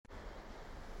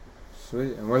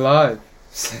Sweet, and we're live.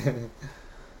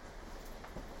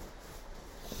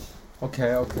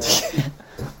 Okay.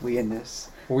 We in this.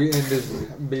 We in this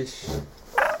bitch.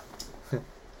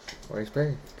 Where's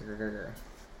Barry?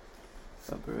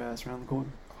 Up her ass around the corner.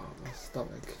 Oh, my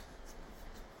stomach.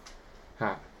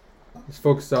 Ha. Let's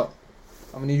focus up.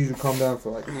 I'm gonna need you to calm down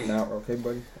for like an hour, okay,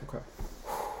 buddy? Okay.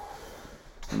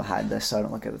 I'm gonna hide this so I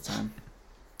don't look at the time.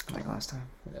 Like last time.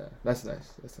 Yeah, that's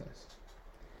nice. That's nice.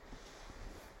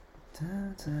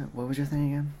 What was your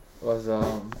thing again? Was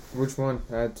which one?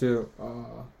 I had two.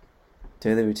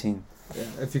 Daily routine. Yeah.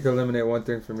 If you could eliminate one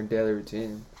thing from your daily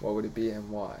routine, what would it be and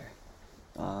why?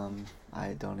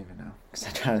 I don't even know, because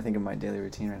I'm trying to think of my daily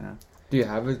routine right now. Do you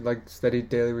have a like steady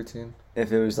daily routine?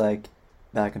 If it was like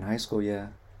back in high school, yeah.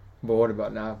 But what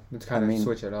about now? Let's kind of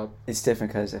switch it up. It's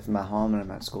different because if I'm at home and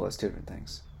I'm at school, it's two different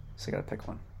things. So I gotta pick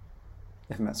one.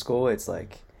 If I'm at school, it's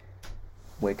like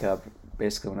wake up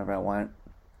basically whenever I want.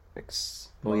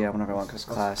 Whenever I want, because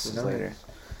class is later.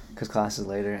 Because class is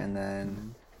later, and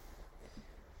then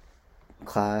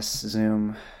class,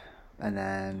 Zoom, and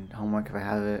then homework if I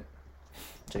have it,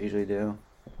 which I usually do.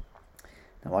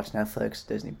 Then watch Netflix,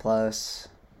 Disney Plus.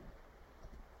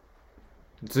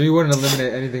 So you wouldn't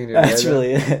eliminate anything in your day? That's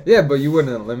really it. Yeah, but you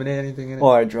wouldn't eliminate anything in it?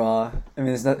 Or I draw. I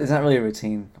mean, it's not really a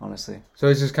routine, honestly. So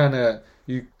it's just kind of,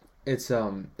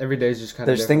 every day is just kind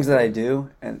of There's things that I do,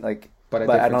 and like, but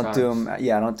I don't do them, I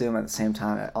don't do them at the same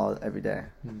time every day.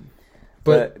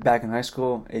 But back in high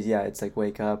school, it's like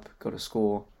wake up, go to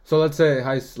school. So let's say,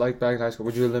 back in high school,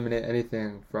 would you eliminate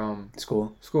anything from...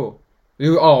 School.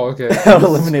 Okay. I would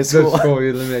eliminate school.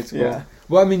 You eliminate school. Yeah.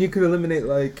 Well, I mean, you could eliminate,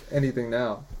 like, anything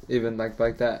now. Even, like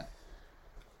that.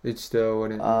 It still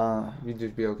wouldn't... you'd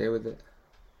just be okay with it?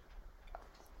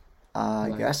 I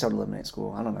guess I would eliminate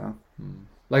school. I don't know.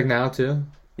 Like now, too?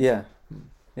 Yeah.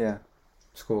 Yeah.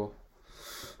 School.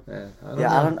 Man, I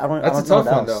don't know. That's a tough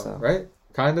one, though, right?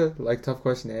 Kind of, like, tough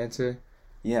question to answer.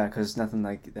 Yeah, because nothing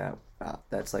like that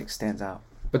that's, like, stands out.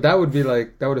 But that would be,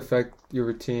 like, that would affect your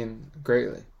routine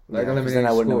greatly. Like, eliminating then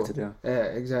I wouldn't school. know what to do. Yeah,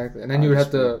 exactly. And then you would have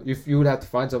to, you would have to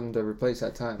find something to replace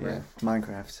that time, right?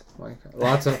 Minecraft.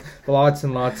 Lots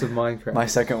and lots of Minecraft. My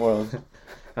second world.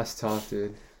 That's tough,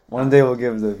 dude. One day we'll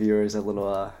give the viewers a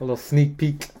little sneak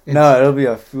peek. No, it'll be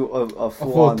a full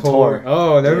tour.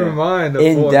 Oh, never mind.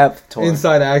 In-depth tour.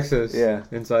 Inside access. Yeah.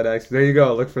 Inside access. There you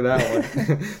go. Look for that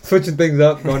one. Switching things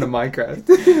up, going to Minecraft.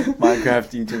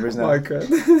 Minecraft YouTubers now.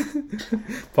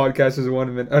 Minecraft. Podcasters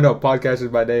 1 minute. Oh no,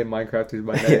 podcasters by day, Minecrafters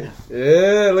by night.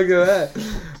 Yeah, look at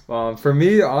that. For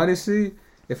me, honestly,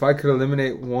 if I could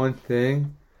eliminate one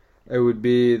thing, it would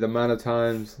be the amount of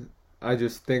times I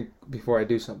just think before I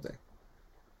do something.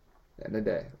 In a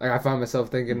day, like I find myself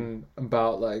thinking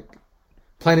about like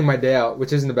planning my day out,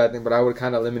 which isn't a bad thing, but I would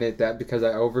kind of eliminate that because I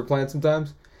overplan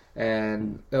sometimes,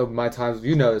 and my times,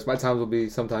 my times will be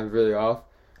sometimes really off,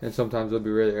 and sometimes they'll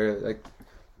be really early. Like,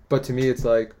 but to me, it's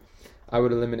like I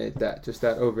would eliminate that, just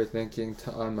that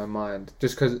overthinking on my mind,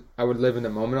 just because I would live in the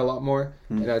moment a lot more,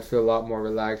 and I'd feel a lot more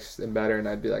relaxed and better, and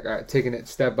I'd be like, all right, taking it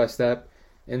step by step,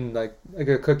 and like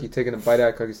a cookie, taking a bite out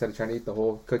of a cookie instead of trying to eat the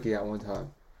whole cookie at one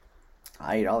time.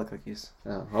 I eat all the cookies.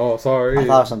 Oh, sorry. I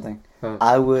thought of something. Huh.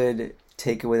 I would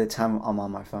take away the time I'm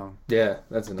on my phone. Yeah,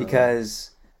 that's another.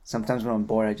 Because sometimes when I'm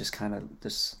bored, I just kind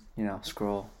of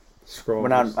scroll.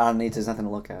 When I don't need, there's nothing to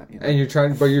look at. And you're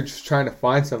just trying to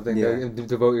find something to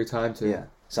devote your time to. Yeah.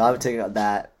 So I would take out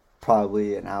that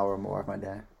probably an hour or more of my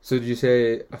day. So did you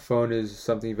say a phone is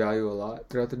something you value a lot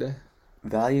throughout the day?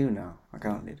 Value? No. Like, I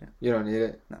don't need it. You don't need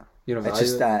it? No. You don't value it? It's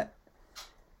just that...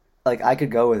 Like, I could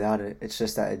go without it. It's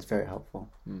just that it's very helpful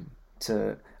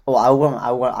I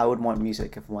would want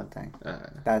music if one thing.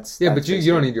 That's but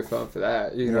you don't need your phone for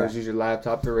that. You can always use your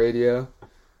laptop, the radio.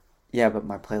 Yeah, but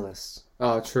my playlists.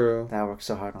 Oh, true. That I work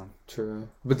so hard on. True.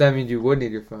 But that means you would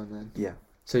need your phone then. Yeah.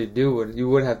 So you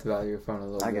would have to value your phone a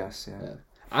little bit. I guess, yeah.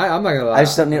 I'm not gonna lie. I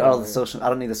just don't need all the social. I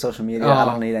don't need the social media. I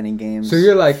don't need any games. So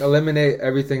you're like eliminate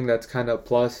everything that's kind of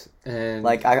plus and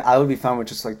like I would be fine with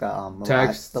just like the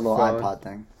text, the little phone. iPod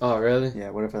thing. Oh really? Yeah,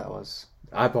 whatever that was.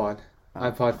 iPod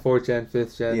 4th gen,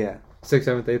 5th gen. Yeah. 6th,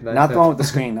 7th, 8th, 9th. Not the one with the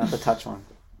screen, not the touch one.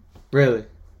 Really?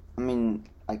 I mean,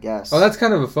 I guess. Oh, that's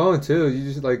kind of a phone too.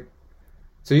 You just like.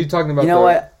 So you're talking about... You know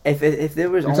what? If there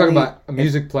was you're talking about a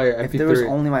music player, MP3. If there was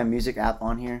only my music app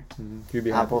on here, you'd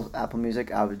be Apple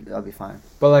Music, I'd be fine.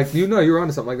 But like you're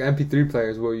onto something. Like the MP3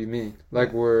 player is what you mean.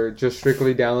 Like we're just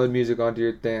strictly download music onto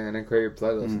your thing and then create your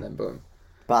playlist and then boom.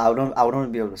 But I would want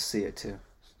to be able to see it too.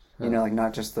 You know, like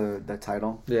not just the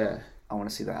title. Yeah. I want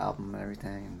to see the album and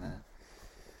everything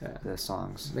and the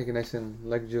songs. Make it nice and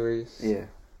luxurious. Yeah.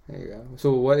 There you go.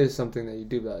 So what is something that you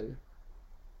do value?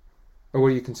 Or what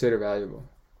do you consider valuable?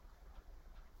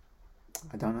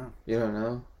 I don't know. You don't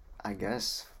know? I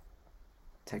guess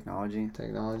technology.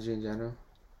 Technology in general.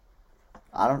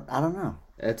 I don't know.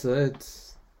 It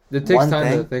takes One time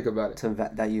to thing think about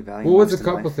it. That you value. Well, what's a most in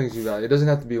couple life? things you value? It doesn't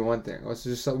have to be one thing.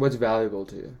 What's valuable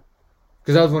to you?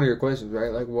 Because that was one of your questions,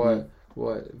 right? Like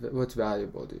what's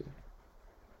valuable to you,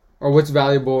 or what's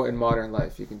valuable in modern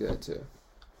life? You can do that too.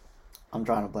 I'm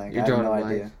drawing a blank. You're I have drawing no a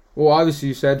blank. idea. Well, obviously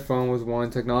you said phone was one.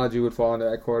 Technology would fall into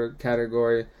that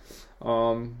category.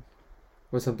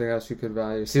 What's something else you could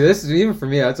value? See, this is even for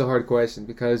me. That's a hard question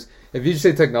because if you just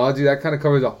say technology, that kind of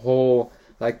covers a whole,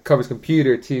 like covers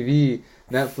computer, TV,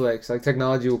 Netflix. Like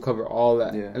technology will cover all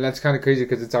that, Yeah. and that's kind of crazy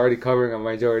because it's already covering a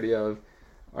majority of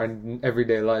our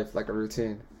everyday life, like a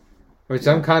routine. Which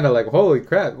I'm kind of like, holy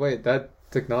crap! Wait, that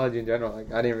technology in general,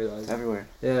 like I didn't realize. It's everywhere.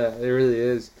 Yeah, it really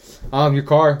is. Your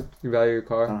car, you value your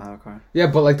car. I don't have a car. Yeah,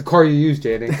 but like the car you use,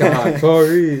 Jaden. God,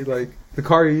 sorry. Like the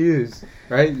car you use,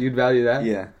 right? You'd value that?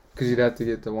 Yeah. Because you'd have to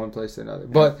get to one place to another.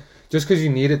 But just because you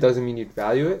need it doesn't mean you'd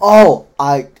value it. Oh,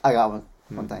 I got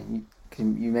one thing.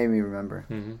 You made me remember.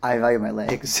 Mm-hmm. I value my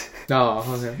legs. No,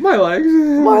 okay. My legs.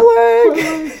 My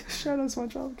leg. Shout out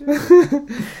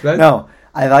SpongeBob. No,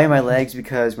 I value my legs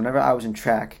because whenever I was in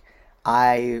track,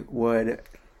 I would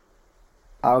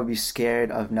be scared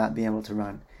of not being able to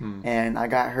run. And I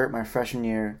got hurt my freshman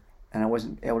year, and I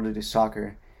wasn't able to do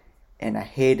soccer, and I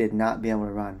hated not being able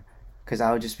to run because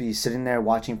I would just be sitting there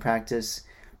watching practice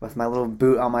with my little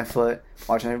boot on my foot,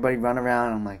 watching everybody run around.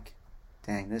 And I'm like,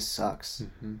 dang, this sucks.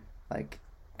 Mm-hmm. Like,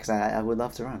 because I would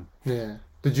love to run. Yeah.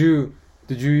 Did you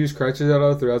use crutches at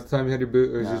all throughout the time you had your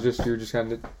boot, or was No. it just you were just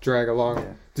kind of drag along?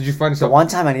 Yeah. Did you find So yourself? one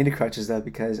time I needed crutches though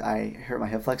because I hurt my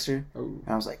hip flexor, and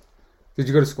I was like, Did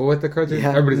you go to school with the crutches? Yeah.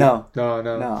 Everybody's No. like, no.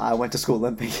 no, I went to school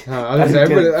limping. I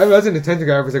was an attention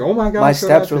guy. I was like, oh my god. My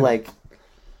steps were like,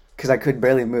 because I could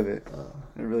barely move it.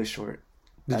 They're really short.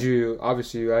 Did you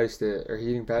iced it or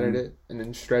heating padded it and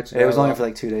then stretched it? It was out only a for lot?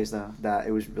 like 2 days though. That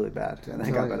it was really bad, and then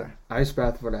it got better. Ice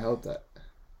bath would have helped that.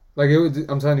 Like it would.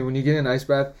 I'm telling you, when you get in an ice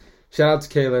bath, shout out to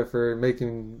Kayla for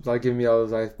giving me all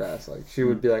those ice baths. Like she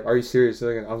would be like, "Are you serious?" I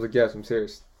was like, "Yes, I'm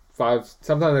serious."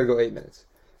 Sometimes I'd go 8 minutes.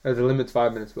 The limit's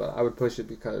 5 minutes, but I would push it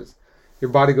because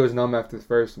your body goes numb after the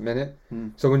first minute.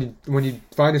 So when you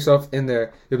find yourself in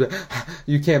there, you'll be like,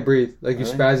 you can't breathe. Like you're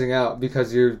spazzing out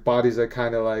because your body's like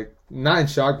kind of like not in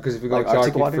shock, because if you go in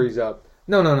shock, you freeze up.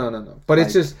 No. But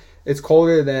like, it's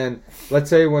colder than, let's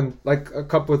say, when like a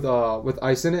cup with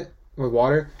ice in it, with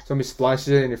water, somebody splashes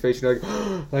it in your face, you're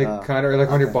like kind of like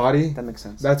on your body. That makes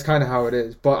sense. That's kind of how it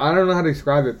is, but I don't know how to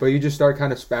describe it. But you just start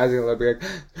kind of spazzing a little bit,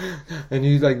 and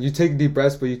you take deep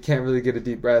breaths, but you can't really get a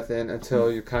deep breath in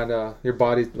until you kind of your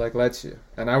body like lets you.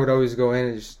 And I would always go in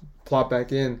and just plop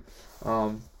back in.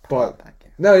 But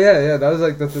no, yeah, that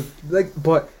was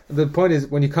but the point is,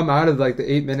 when you come out of like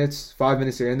the 8 minutes, 5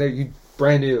 minutes you're in there, you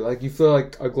brand new, like you feel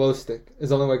like a glow stick is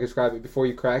the only way I can describe it. Before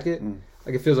you crack it,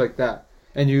 like it feels like that.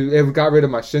 And it got rid of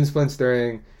my shin splints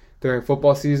during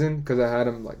football season because I had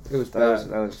them like it was bad.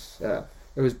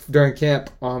 It was during camp.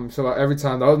 So every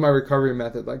time that was my recovery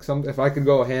method. Like if I could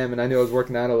go ham and I knew I was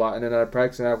working out a lot and then I'd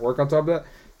practice and I'd work on top of that,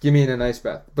 give me in an ice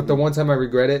bath. But the one time I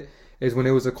regret it is when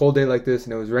it was a cold day like this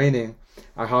and it was raining.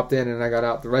 I hopped in and I got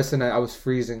out. The rest of the night I was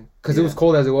freezing because it was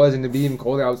cold as it was, and to be even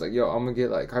colder, I was like, yo, I'm gonna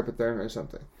get like hypothermia or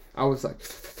something. I was like,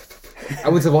 I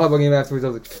went to the volleyball game afterwards. I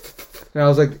was like. And I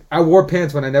was like, I wore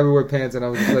pants when I never wore pants, and I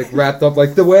was just like wrapped up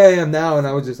like the way I am now, and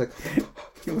I was just like,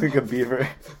 you look like a beaver,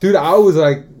 dude. I was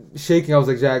like shaking. I was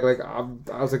like, Jack, like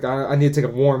I was like, I need to take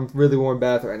a really warm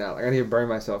bath right now. Like I need to burn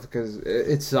myself because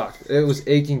it sucked. It was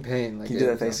aching pain. Like, can you do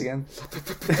that face again?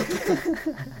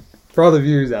 For all the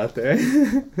viewers out there,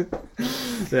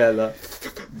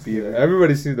 beaver.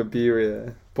 Everybody sees the beaver,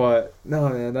 yeah. But no,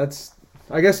 man, that's.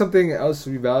 I guess something else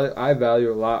I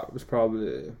value a lot was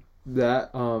probably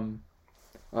that.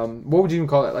 What would you even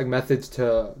call it? Like methods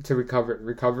to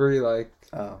recovery. Like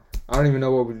I don't even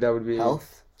know that would be.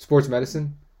 Health, sports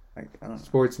medicine. Like I don't know.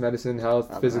 Sports medicine,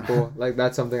 health, physical. Like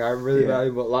that's something I really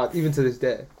value a lot, even to this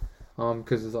day.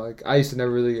 Because it's like I used to never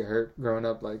really get hurt growing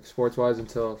up, like sports wise,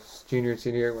 until junior and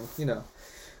senior year when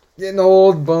getting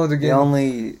old, bones again. The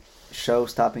only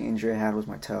show-stopping injury I had was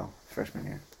my toe freshman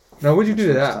year. Now, what'd you do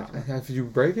to that? Did you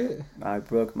break it? I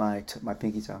broke my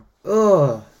pinky toe.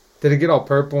 Ugh. Did it get all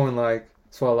purple and like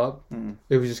swell up? Mm-mm.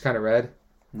 It was just kind of red?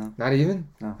 No. Not even?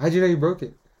 No. How'd you know you broke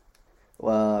it?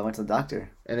 Well, I went to the doctor.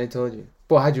 And they told you.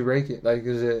 Well, how'd you break it? Like,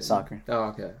 is it... Soccer. Oh,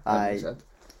 okay. I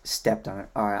stepped on it.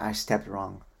 Or I stepped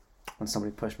wrong when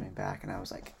somebody pushed me back, and I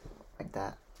was like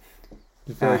that.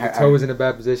 You feel like your toe was in a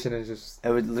bad position and just... It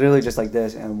was literally just like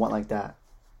this and went like that.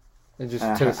 And just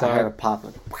and to the side. I heard a pop.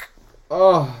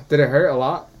 Oh, did it hurt a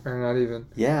lot? Or not even?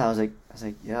 Yeah, I was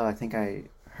like, yo, I think I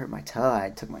hurt my toe.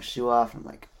 I took my shoe off and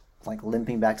I'm like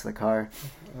limping back to the car.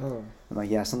 Oh. I'm like,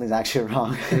 yeah, something's actually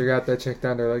wrong. So you got that checked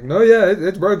out. They're like, no, yeah,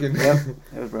 it's broken. Yep,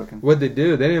 it was broken. What'd they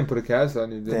do? They didn't put a cast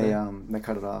on you, did they? They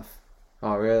cut it off.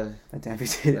 Oh, really? They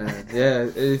amputated it. Yeah,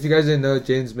 if you guys didn't know,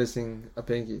 Jane's missing a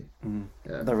pinky. Mm-hmm.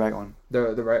 Yeah. The right one.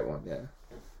 The right one,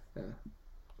 yeah.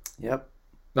 Yep.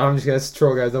 No, I'm just gonna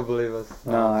troll, guys. Don't believe us.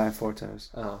 No, I have 4 toes.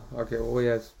 Oh, okay. Well, he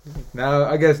has.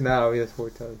 I guess now he has 4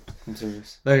 toes. I'm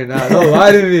serious. No, you're not. Don't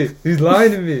lie to me. He's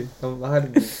lying to me. Don't lie to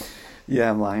me. Yeah,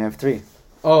 I'm lying. I have 3.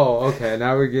 Oh, okay.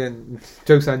 Now we're getting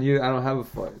jokes on you. I don't have a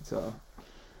foot, so.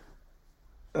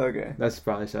 Okay. That's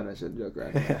probably something I should joke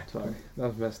right now. Sorry. That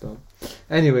was messed up.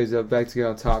 Anyways, back to get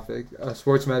on topic.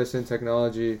 Sports medicine,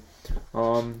 technology.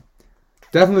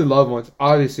 Definitely loved ones.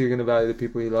 Obviously, you're going to value the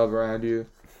people you love around you.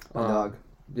 My dog.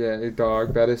 Yeah, your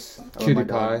dog, Bettis. Cutie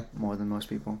pie. More than most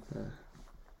people. Yeah.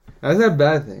 That's not a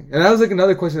bad thing. And that was like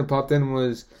another question that popped in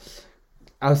was,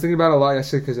 I was thinking about it a lot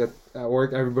yesterday because at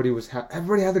work, everybody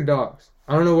had their dogs.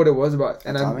 I don't know what it was about.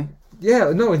 And Tommy?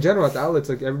 Yeah, no, in general, at the outlets,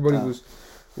 like everybody was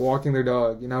walking their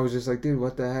dog. And I was just like, dude,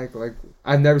 what the heck? Like,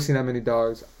 I've never seen that many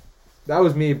dogs. That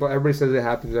was me, but everybody says it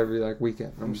happens every like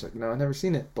weekend. I'm just like, no, I've never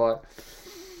seen it. But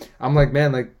I'm like,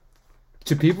 man, like,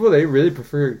 to people, they really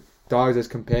prefer dogs as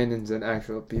companions than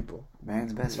actual people.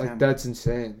 Man's best friend. Like, that's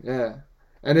insane. Yeah.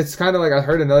 And it's kind of like, I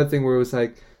heard another thing where it was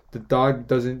like, the dog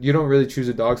you don't really choose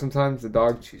a dog sometimes, the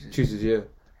dog chooses you.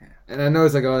 Yeah. And I know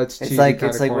it's like, oh, it's cheesy, like,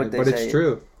 kind of corny, but say, it's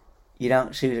true. You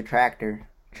don't choose a tractor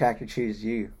chooses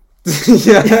you.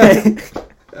 Yeah.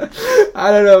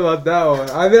 I don't know about that one.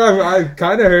 I mean, I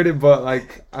kind of heard it, but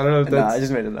like, I don't know if that's... No, I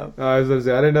just made it up. I was going to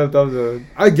say, I didn't know if that was a...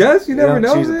 I guess you never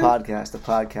know. You don't choose the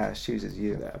podcast chooses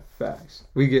you. Yeah, facts.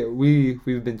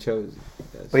 We've been chosen.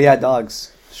 Yes. But yeah,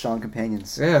 dogs, strong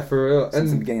companions. Yeah, for real.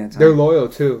 Since the beginning of time. They're loyal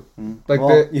too. Mm-hmm.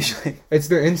 Like, usually. It's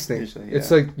their instinct. Usually, yeah.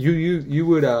 It's like you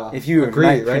would if you agree,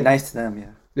 right? You're nice to them,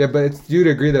 yeah. Yeah, but you'd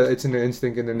agree that it's in their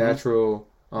instinct and their natural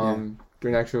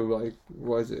their natural, like,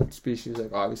 what is it, species,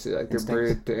 like, obviously, like,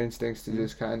 their instincts to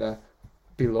just kind of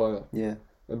be loyal. Yeah.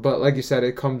 But, like you said,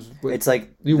 it comes with... It's like...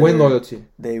 You win loyalty.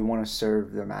 They want to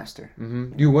serve their master.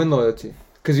 Mm-hmm. You win loyalty.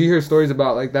 Because you hear stories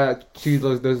about, like,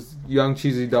 those young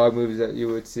cheesy dog movies that you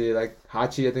would see, like,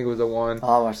 Hachi, I think it was the one.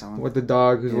 Oh, I watched that one. With the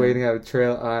dog who's waiting at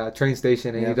a train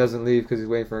station, and he doesn't leave because he's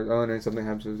waiting for his owner, and something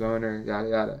happens to his owner, yada,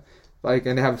 yada. Like,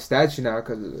 and they have a statue now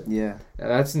because of it. Yeah.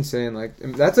 That's insane. Like,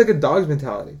 that's like a dog's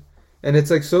mentality. And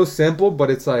it's, like, so simple, but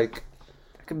it's, like...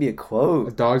 That could be a quote.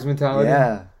 A dog's mentality?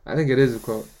 Yeah. I think it is a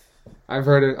quote. I've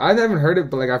heard it. I haven't heard it,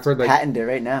 but, like, I've heard, like... Patent it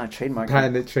right now. Trademark it.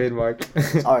 Patent it, trademark.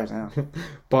 It's ours now.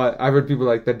 But I've heard people,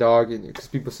 like, the dog in you. Because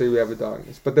people say we have a dog in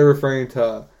us. But they're referring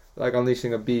to, like,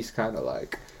 unleashing a beast, kind of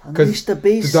like... Unleash the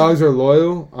beast. The dogs are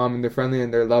loyal, and they're friendly,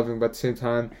 and they're loving, but at the same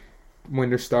time... When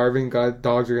they're starving,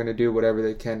 dogs are going to do whatever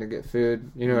they can to get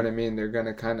food. You know what I mean? They're going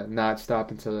to kind of not stop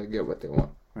until they get what they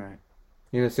want. Right.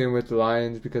 You know, same with the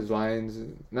lions, because lions,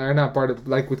 they're not part of,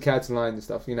 like with cats and lions and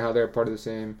stuff, you know how they're part of the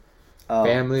same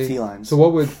family. Felines. So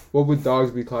what would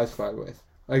dogs be classified with?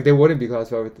 Like, they wouldn't be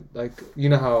classified with, like, you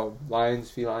know how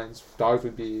lions, felines, dogs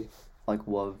would be... Like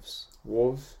wolves.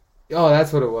 Wolves? Oh,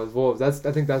 that's what it was. Wolves. I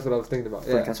think that's what I was thinking about.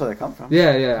 Yeah. Like, that's where they come from.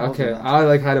 Yeah, okay. I,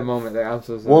 like, had a moment there. I'm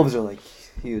so sorry. Wolves are, like...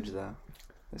 Huge though.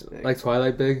 Big. Like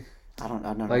Twilight big? I've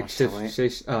never like watched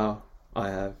Twilight. I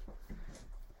have.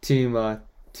 Team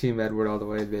Edward all the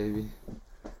way, baby.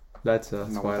 That's a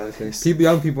Twilight thing.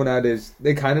 Young people nowadays,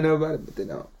 they kind of know about it, but they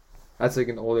don't. That's like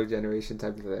an older generation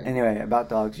type of thing. Anyway, about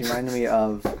dogs, you reminded me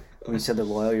of when you said they're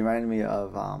loyal. You reminded me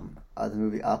of the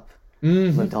movie Up.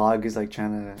 Mm-hmm. The dog is like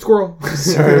trying to squirrel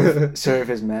serve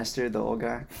his master, the old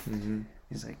guy. Mm-hmm.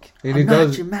 He's like, I'm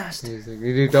not your master. He's like,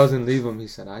 he doesn't leave him. He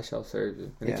said, I shall serve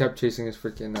you. And he kept chasing his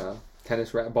freaking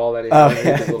tennis ball that he had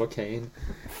with his little cane.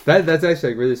 That's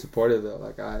actually like really supportive though.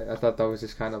 Like I thought that was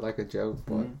just kind of like a joke,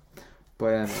 but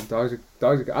yeah, man, dogs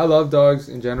are. I love dogs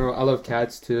in general. I love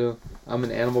cats too. I'm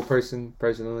an animal person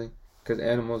personally because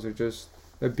animals are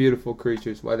they're beautiful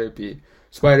creatures. Whether it be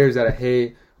spiders that I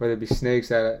hate, whether it be snakes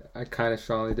that I kind of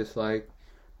strongly dislike.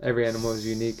 Every animal is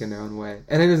unique in their own way.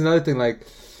 And then there's another thing like.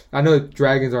 I know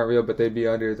dragons aren't real, but they'd be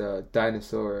under the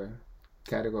dinosaur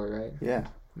category, right? Yeah.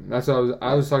 That's what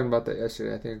I was talking about that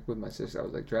yesterday, I think, with my sister. I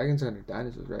was like, dragons are under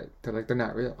dinosaurs, right? They're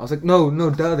not real. I was like, no,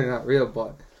 duh, they're not real,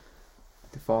 but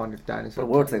they fall under dinosaurs. But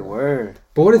what if they were?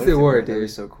 But what if they were, dude? That'd be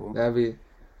so cool. That'd be...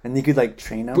 And you could, like,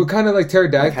 train them. But kind of like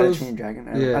pterodactyls. Like how to train a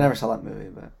dragon. I never saw that movie,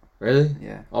 but... Really?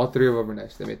 Yeah. All 3 of them are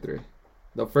nice. They made 3.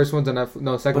 The first one's on Netflix.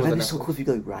 No, second one's on Netflix. But that'd be so cool if you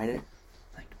could, like, ride it.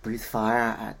 Like, breathe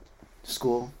fire at...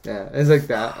 school. Yeah, it's like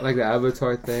that, like the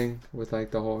Avatar thing with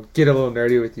like the whole get a little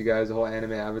nerdy with you guys, the whole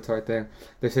anime Avatar thing.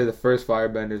 They say the first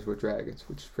firebenders were dragons,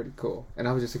 which is pretty cool. And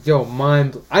I was just like, yo,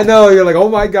 mind. I know you're like, oh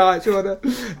my gosh, what?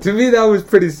 To me that was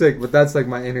pretty sick, but that's like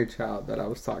my inner child that I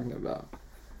was talking about.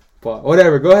 But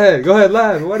whatever, go ahead,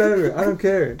 laugh, whatever. I don't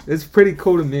care. It's pretty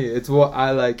cool to me. It's what I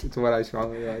like. It's what I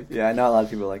strongly like. Yeah, I know a lot of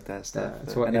people like that stuff. Yeah,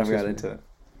 it's what I never got interests into me. it.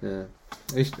 Yeah.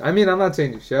 I mean, I'm not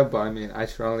saying you should, but I mean, I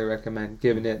strongly recommend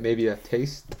giving it maybe a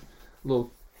taste,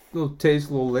 little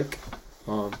taste, little lick.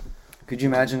 Could you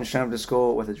imagine showing up to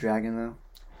school with a dragon though?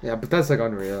 Yeah, but that's like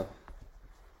unreal.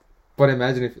 But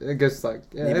imagine if I guess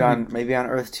like maybe on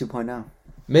Earth 2.0.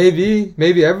 Maybe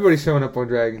everybody's showing up on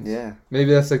dragons. Yeah.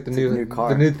 Maybe that's like the new car,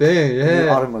 the new thing. Yeah. The new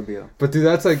automobile. But dude,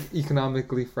 that's like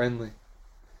economically friendly.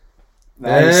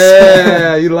 Nice.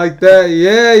 Yeah, you like that?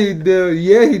 Yeah, you do.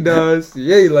 Yeah, he does.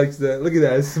 Yeah, he likes that. Look at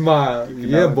that smile.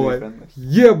 Yeah, boy. Friendly.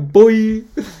 Yeah, boy. You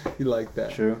like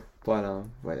that? True. But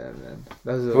yeah, man.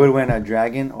 Who would win, a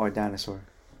dragon or a dinosaur?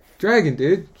 Dragon,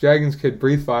 dude. Dragons could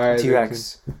breathe fire.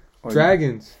 T-Rex.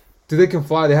 Dragons. Dude, they can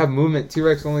fly. They have movement.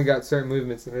 T-Rex only got certain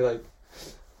movements, and they're like,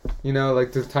 you know,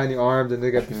 like their tiny arms, and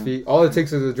they got the feet. All it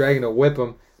takes is a dragon to whip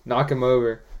them, knock him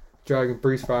over. Dragon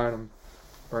breathes fire on him,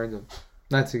 burns him.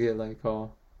 Not to get like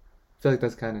all. I feel like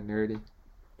that's kind of nerdy.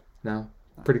 No,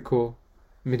 pretty cool.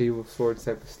 Medieval swords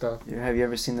type of stuff. Yeah, have you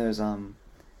ever seen those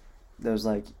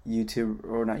like YouTube,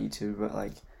 or not YouTube, but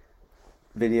like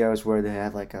videos where they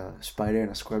have like a spider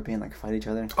and a scorpion like fight each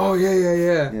other? Oh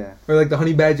yeah. Or like the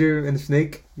honey badger and the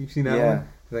snake. You've seen that one?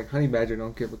 Like honey badger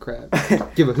don't give a crap,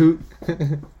 give a hoot.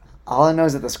 All I know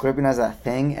is that the scorpion has that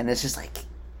thing, and it's just like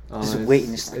just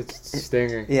waiting. Just like, it's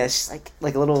stinger. Yeah, it's just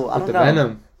like a little. I don't know.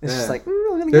 Venom. It's just like.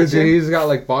 He's got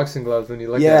like boxing gloves when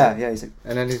you look at him. Yeah, he's like,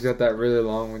 and then he's got that really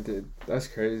long one, dude. That's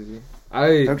crazy.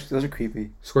 Those are creepy.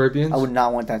 Scorpions? I would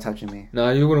not want that touching me. No,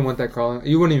 you wouldn't want that crawling.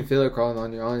 You wouldn't even feel it crawling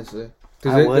on you, honestly.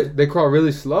 Because they crawl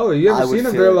really slow. You ever seen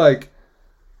them? They're like,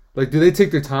 do they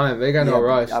take their time? They got no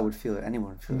rush. I would feel it.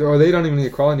 Anyone would feel it. Or they don't even need to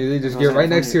crawl on you. They just get right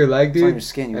next to your leg, dude. On your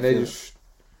skin, and they just.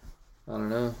 I don't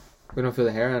know. We don't feel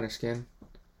the hair on your skin.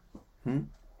 You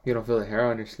don't feel the hair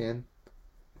on your skin.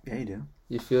 Yeah, you do.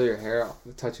 You feel your hair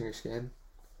touching your skin,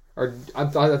 or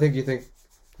I think you think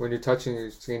when you're touching your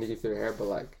skin you can feel your hair, but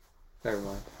like, never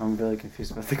mind. I'm really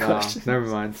confused about the question. Never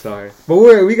mind. Sorry, but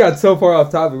we got so far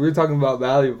off topic. We were talking about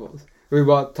valuables. We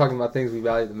were talking about things we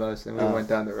value the most, and we went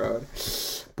down the road.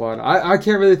 But I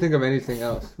can't really think of anything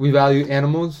else. We value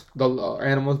animals, but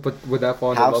would that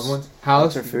fall into loved ones?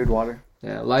 House, or food, water.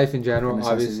 Yeah, life in general,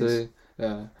 obviously.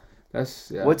 Yeah,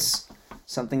 What's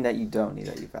something that you don't need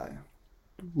that you value?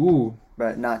 Ooh.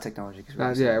 But not technology. We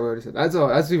already said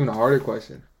that's even a harder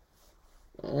question.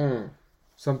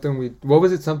 Something we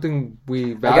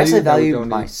value. I guess I value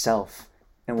myself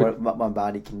and what my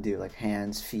body can do, like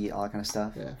hands, feet, all that kind of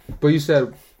stuff. Yeah, but you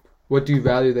said, what do you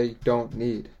value that you don't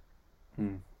need?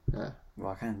 Yeah.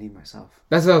 Well, I kind of need myself.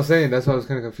 That's what I was saying. That's why I was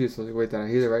kind of confused. I was like, wait, did I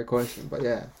hear the right question? But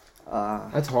yeah,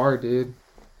 that's hard, dude.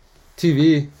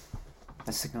 TV.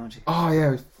 That's technology. Oh,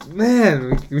 yeah.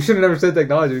 Man, we should have never said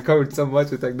technology. We covered so much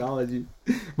with technology.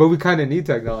 But we kind of need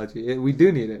technology. We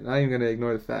do need it. Not even going to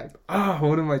ignore the fact.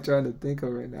 What am I trying to think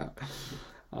of right now?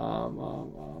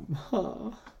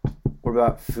 What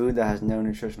about food that has no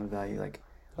nutritional value,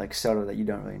 like soda that you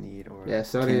don't really need? Or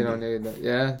soda candy. You don't need that.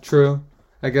 Yeah, true.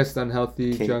 I guess the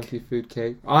unhealthy, junky food,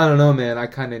 cake. I don't know, man. I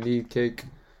kind of need cake.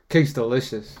 Cake's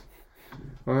delicious.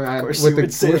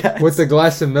 With the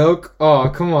glass of milk. Oh,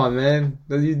 come on, man.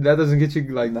 That doesn't get you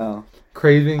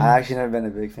craving. I actually never been a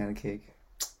big fan of cake.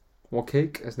 Well,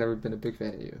 cake has never been a big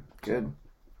fan of you. Good.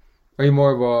 Are you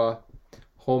more of a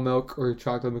whole milk or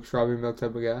chocolate milk, strawberry milk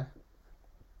type of guy?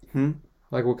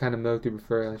 Like what kind of milk do you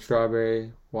prefer? Like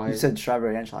strawberry, white? You said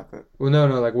strawberry and chocolate. Well, no.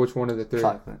 Like which one of the three?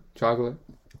 Chocolate.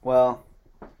 Well,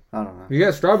 I don't know. You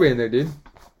got strawberry in there, dude.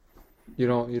 You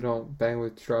don't bang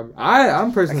with strawberry.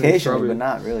 I'm personally occasionally, strawberry, but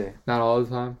not really. Not all the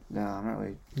time. No, I'm not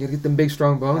really. You gotta get them big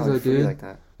strong bones, though, dude. Like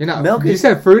that. You're not. Milk. You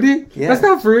said fruity? Yeah. That's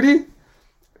not fruity.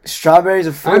 Strawberries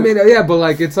are fruit. I mean, yeah, but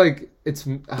like it's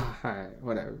alright,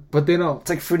 whatever. But they don't. It's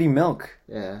like fruity milk.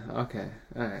 Yeah. Okay.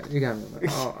 All right. You got me.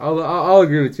 I'll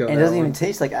agree with you on that. It doesn't even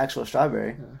taste like actual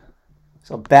strawberry. Yeah.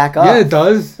 So back up. Yeah, it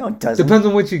does. No, it doesn't. Depends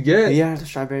on what you get. Have you had a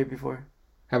strawberry before?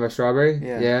 Have a strawberry?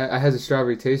 Yeah. Yeah, it has a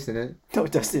strawberry taste in it. No,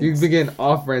 it doesn't. You can get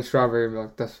off-brand strawberry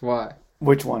milk. That's why.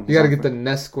 Which one? You got to get the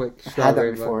Nesquik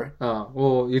strawberry milk. Before. Oh,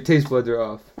 well, your taste buds are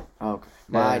off. Oh, okay.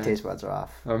 My taste buds are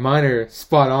off. Mine are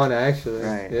spot on, actually.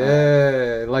 Right.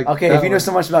 Yeah. Like. Okay, if you know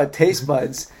so much about taste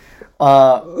buds,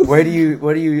 where do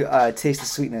you taste the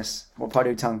sweetness? What part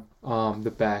of your tongue?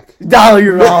 The back. No,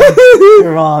 you're wrong.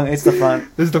 You're wrong. It's the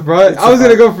front. This is the front? I was going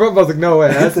to go front, but I was like, no way.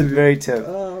 That's the very tip.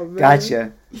 Oh, man.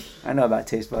 Gotcha. I know about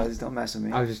taste buds. Don't mess with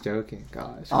me. I was just joking.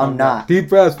 Gosh. I'm not. Deep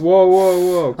breaths. Whoa, whoa,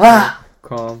 whoa. Ah!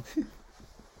 Calm.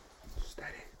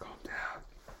 Steady. Calm down.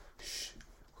 Shh.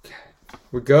 Okay.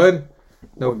 We're good?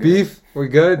 No We're good. beef? We're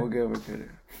good? We're good. We're good.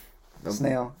 No.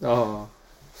 Snail. Oh.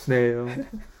 Snail.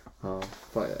 Oh.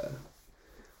 But yeah.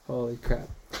 Holy crap.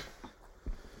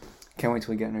 Can't wait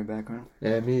till we get a new background.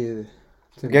 Yeah, me either.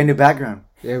 We get a new background.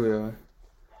 Yeah, we are.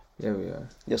 Yeah, we are.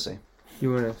 You'll see.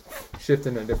 You want to shift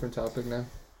into a different topic now?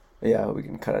 Yeah, we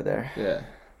can cut it there. Yeah.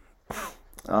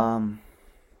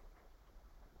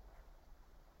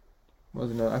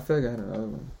 What's another? I feel like I had another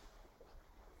one.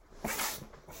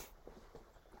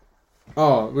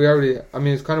 Oh, we already. I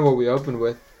mean, it's kind of what we opened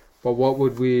with. But what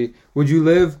would we? Would you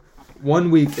live 1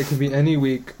 week? It could be any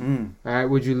week. All right.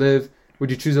 Would you live? Would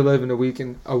you choose to live in a week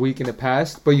in the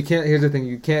past? But you can't. Here's the thing: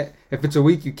 you can't. If it's a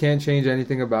week, you can't change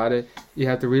anything about it. You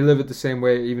have to relive it the same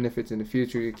way, even if it's in the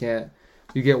future. You can't.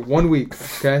 You get 1 week.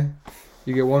 Okay.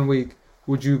 You get 1 week.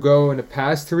 Would you go in the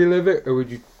past to relive it, or would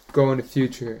you go in the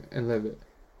future and live it?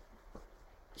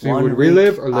 So you would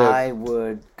relive or live? I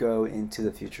would go into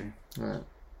the future. All right.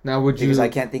 Now, would you? Because I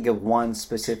can't think of one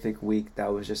specific week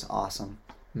that was just awesome.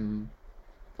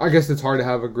 I guess it's hard to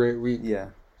have a great week. Yeah.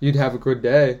 You'd have a good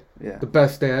day. Yeah. The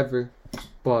best day ever.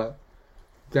 But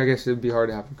I guess it'd be hard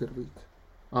to have a good week.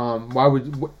 Why would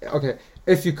you, okay,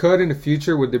 if you could in the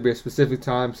future, would there be a specific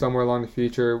time somewhere along the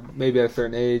future, maybe at a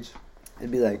certain age?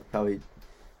 It'd be like probably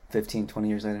 15, 20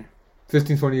 years later.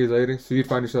 15, 20 years later? So you'd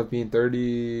find yourself being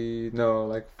 30, no,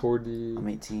 like 40. I'm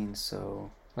 18,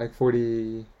 so. Like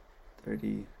 40.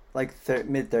 30. Like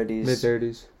mid-30s.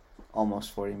 Mid-30s.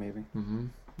 Almost 40 maybe. Mm-hmm.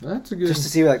 That's a good. Just to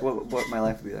see like what my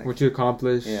life would be like. What you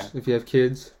accomplish. Yeah. If you have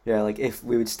kids. Yeah, like if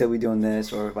we would still be doing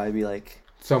this, or if I'd be like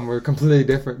somewhere completely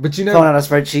different. But you know, filling out a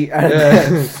spreadsheet at,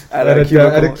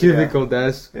 at a cubicle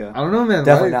desk. Yeah. I don't know, man.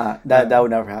 Definitely not. That would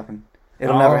never happen.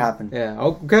 It'll never happen. Yeah.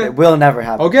 Okay. It will never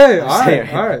happen. Okay. All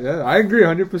right. Yeah, I agree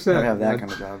 100%. I don't have that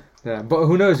kind of job. Yeah, but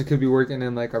who knows? You could be working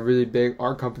in like a really big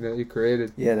art company that you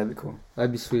created. Yeah, that'd be cool.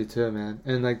 That'd be sweet too, man.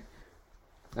 And like,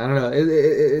 I don't know,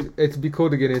 it'd be cool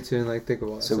to get into and like think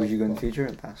about. So would you go in the future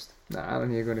or the past? Nah, I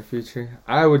don't need to go in the future.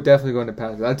 I would definitely go in the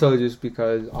past. I told you just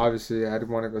because obviously I'd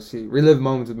want to go relive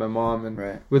moments with my mom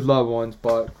and with loved ones.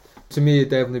 But to me,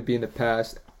 it'd definitely be in the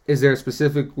past. Is there a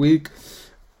specific week?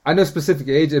 I know a specific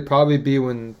age. It'd probably be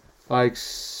when like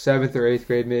 7th or 8th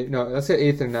grade, maybe. No, let's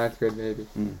say 8th or 9th grade, maybe,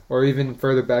 or even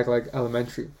further back, like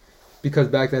elementary, because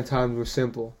back then times were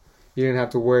simple. You didn't have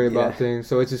to worry about things,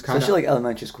 so it's just kind of... Especially like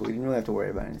elementary school, you didn't really have to worry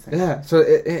about anything. Yeah, so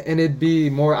it'd be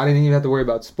more... I didn't even have to worry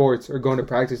about sports or going to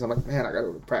practice. I'm like, man, I gotta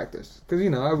go to practice. Because, you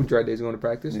know, I would dread days going to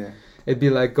practice. Yeah. It'd be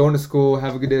like going to school,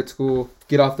 have a good day at school,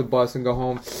 get off the bus and go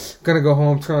home. Gonna go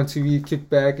home, turn on TV, kick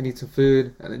back and eat some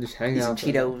food, and then just hang out. Some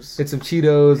Cheetos. Get some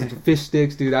Cheetos and some fish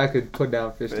sticks. Dude, I could put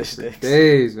down fish sticks for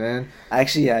days, man.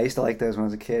 Actually, yeah, I used to like those when I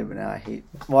was a kid, but now I hate...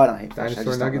 Well, I don't hate fish.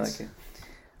 Dinosaur nuggets? Don't really like it.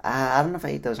 I don't know if I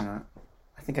ate those or not.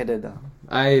 I think I did, though.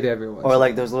 I ate every once. Or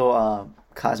like those little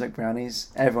cosmic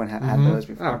brownies. Everyone had those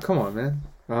before. Oh, come on, man.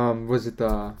 Was it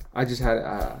the... I just had it.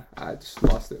 I just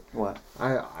lost it. What?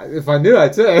 I if I knew,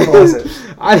 I'd say. What was it?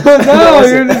 I don't know.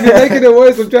 You're making it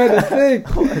worse. I'm trying to think.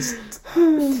 What was it?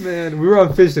 Oh, man, we were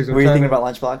on fish sticks. Were you thinking about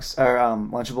Lunchbox or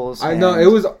Lunchables? I know it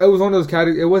was one of those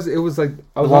categories. It was like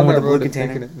I was the one on with that the blue road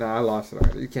container. thinking it. No, I lost it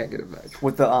already. You can't get it back.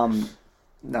 With the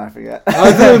No, I forgot.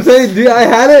 That's what I'm saying, dude. I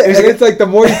had it, and it's like the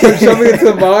more you kept shoving it to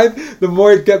the mind, the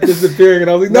more it kept disappearing.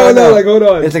 And I was like, no, like hold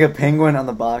on. It's like a penguin on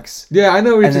the box. Yeah, I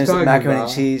know what you're talking about. And there's macaroni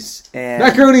and cheese and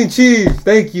macaroni and cheese.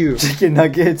 Thank you. Chicken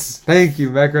nuggets. Thank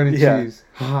you, macaroni and cheese.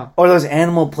 Or those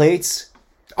animal plates.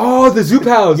 Oh, the Zoop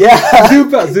House. Yeah.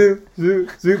 Zoop House. Zoop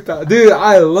House. Dude,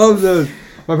 I love those.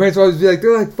 My parents would always be like,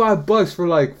 they're like $5 for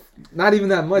like not even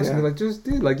that much. Yeah. And they're like, just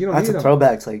dude, like you don't need them. That's a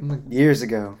throwback to like years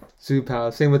ago. Zoop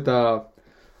House. Same with the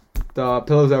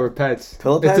pillows that were pets.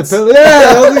 Pillow pets? It's a pillow. Yeah,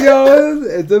 I was like, yo,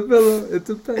 it's a pillow. It's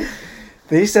a pet.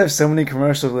 They used to have so many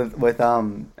commercials with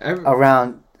around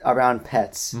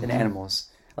pets and animals.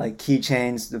 Like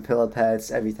keychains, the pillow pets,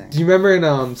 everything. Do you remember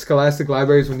in Scholastic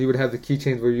libraries when you would have the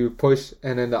keychains where you would push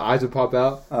and then the eyes would pop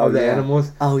out of the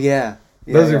animals? Oh yeah.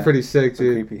 Those are pretty sick,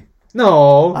 dude. They're creepy.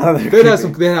 No, they'd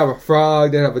have a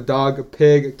frog, they'd have a dog, a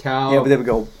pig, a cow. Yeah, but they would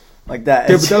go like that.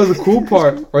 Yeah, but that was the cool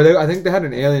part. Or I think they had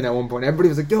an alien at one point. Everybody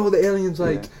was like, "Yo, the alien's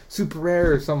like super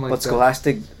rare or something like that." But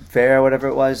Scholastic Fair, or whatever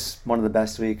it was, one of the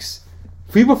best weeks.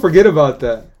 People forget about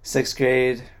that. 6th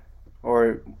grade,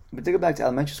 but they go back to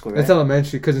elementary school, right? It's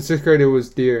elementary because in 6th grade it was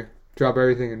deer, drop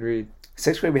everything and read.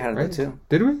 6th grade we had that too.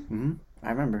 Did we? Mm-hmm.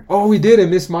 I remember. Oh, we did it.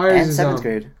 Miss Myers. And 7th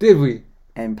grade. Did we?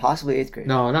 And possibly 8th grade.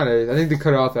 No, not 8th. I think they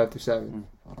cut it off after 7th.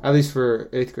 At least for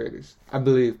 8th graders, I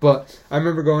believe. But I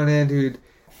remember going in, dude,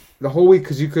 the whole week,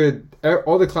 because you could,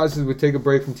 all the classes would take a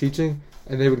break from teaching,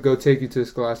 and they would go take you to the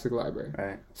Scholastic Library.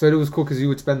 Right. So it was cool because you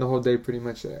would spend the whole day pretty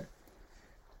much there.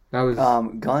 That was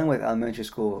going with elementary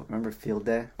school. Remember field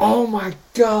day? Oh my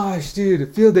gosh,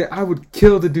 dude! Field day. I would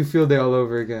kill to do field day all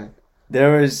over again.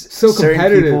 There was so certain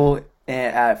competitive people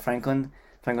at Franklin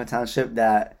Township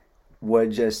that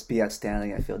would just be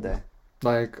outstanding at field day.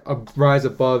 Like a rise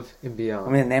above and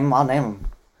beyond. I mean, I'll name them.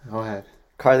 Go ahead.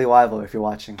 Carly Weibel, if you're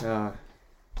watching. Yeah,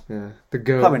 the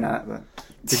goat. Probably not, but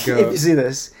the goat. If you see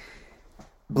this,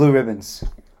 blue ribbons.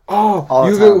 Oh,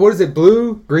 what is it?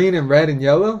 Blue, green, and red and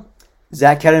yellow.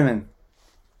 Zach Ketterman.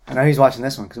 I know he's watching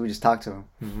this one because we just talked to him.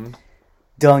 Mm-hmm.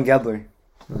 Dylan Gebler.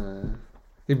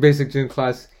 Your basic gym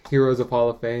class heroes of Hall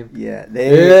of Fame. Yeah,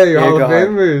 your Hall of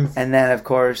Famers. And then, of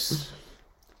course,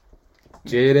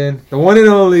 Jaden, the one and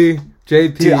only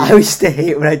JP. Dude, I used to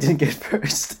hate when I didn't get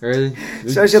first. Really?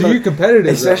 Especially you're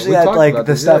competitive. Especially at like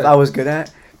the stuff I was good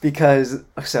at. Because,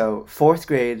 so 4th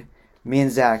grade, me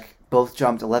and Zach both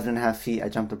jumped 11.5 feet. I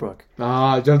jumped the brook.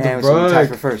 Ah, jumped the brook. And we tied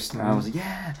for first. And I was like,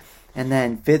 yeah. And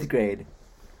then 5th grade.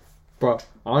 Bro,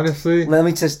 honestly. Let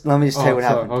me just tell you what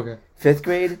happened. Okay. 5th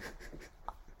grade,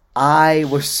 I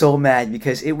was so mad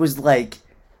because it was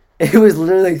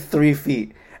literally like 3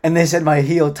 feet. And they said my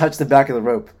heel touched the back of the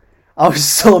rope. I was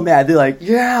so mad. They're like,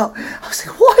 yeah. I was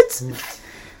like, what?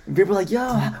 And people were like,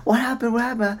 yo, what happened? What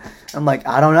happened? I'm like,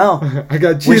 I don't know. I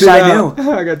got cheated out.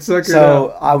 I got suckered out.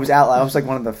 So I was out. I was like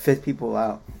one of the 5th people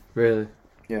out. Really?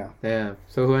 Yeah. Damn.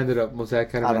 So who ended up? Was that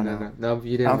kind of? I don't know. No,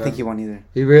 you didn't. I don't think he won either.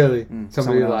 He really?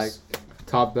 Somebody like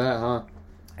top that, huh?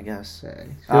 I guess.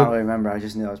 Dang. I don't really remember. I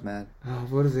just knew I was mad. Oh,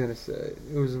 what was I gonna say?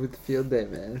 It was with the field day,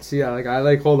 man. See,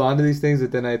 I hold on to these things,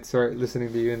 but then I'd start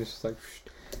listening to you, and it's just like,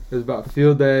 it was about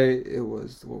field day. It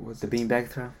was what was the beanbag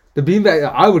throw? The beanbag.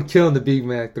 I would kill in the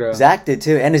beanbag throw. Zach did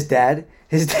too, and his dad.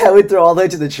 His dad would throw all the way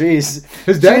to the trees.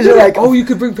 His dad were like, "Oh, you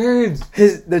could bring parents."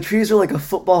 The trees were like a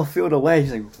football field away.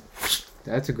 He's like,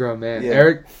 "That's a grown man." Yeah.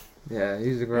 Eric, yeah,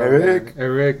 he's a grown man.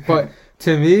 Eric, but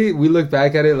to me, we look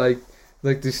back at it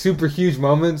like the super huge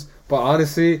moments. But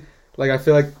honestly, like I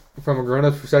feel like from a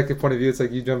grown-up perspective point of view, it's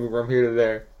like you jumping from here to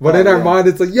there. But in our mind,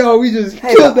 it's like, "Yo, we just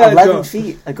killed that 11 jump."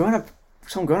 feet. A grown-up.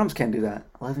 Some grown-ups can't do that.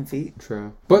 11 feet.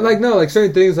 True. But like no, like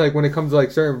certain things, like when it comes to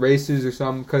like certain races or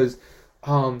something, because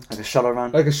like a shuttle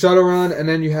run. Like a shuttle run, and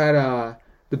then you had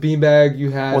the beanbag. You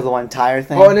had or the one tire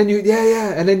thing. Oh, and then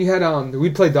and then you had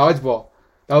we'd play dodgeball.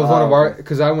 That was one of our,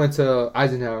 because I went to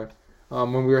Eisenhower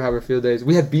when we were having field days.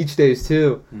 We had beach days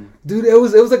too, dude. It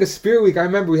was like a spirit week. I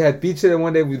remember we had beach day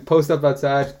one day. We'd post up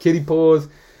outside, kiddie pools.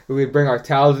 We'd bring our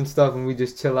towels and stuff, and we'd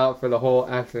just chill out for the whole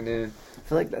afternoon. I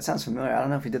feel like that sounds familiar. I don't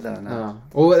know if we did that or not.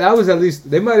 Well, that was at least,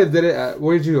 they might have did it at,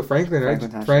 where did you go? Franklin, right?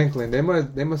 Franklin. Franklin.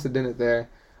 They must have done it there.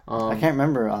 I can't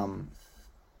remember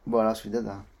what else we did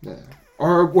though. Yeah.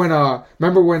 Or when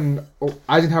remember when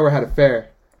Eisenhower had a fair,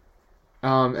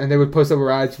 and they would post up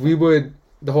rides. We would,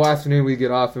 the whole afternoon we'd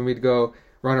get off and we'd go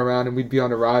run around and we'd be on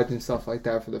the rides and stuff like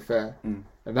that for the fair, and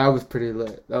that was pretty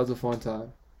lit. That was a fun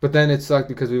time. But then it sucked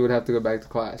because we would have to go back to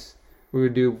class. We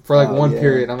would do for like one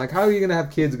period. I'm like, how are you gonna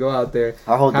have kids go out there?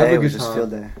 Our whole day was just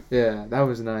field day. Yeah, that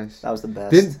was nice. That was the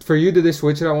best. Did they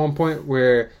switch it at one point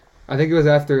where I think it was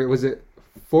after, was it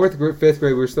 4th grade, 5th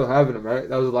grade? We were still having them, right?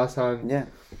 That was the last time. Yeah.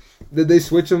 Did they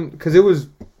switch them? Because it was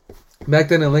back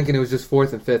then in Lincoln, it was just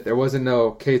 4th and 5th. There wasn't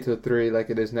no K to 3 like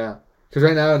it is now. Because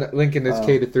right now in Lincoln it's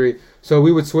K to 3. So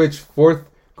we would switch. 4th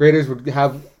graders would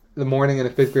have the morning and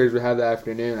the 5th graders would have the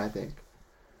afternoon, I think.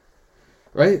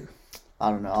 Right? I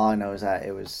don't know. All I know is that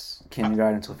it was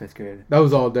kindergarten until 5th grade. That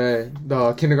was all day.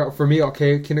 The kindergarten for me,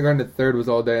 kindergarten to 3rd was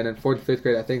all day, and then 4th and 5th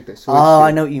grade, I think they switched. Oh, I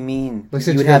know what you mean. Like,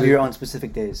 you would have your own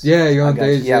specific days. Yeah, your own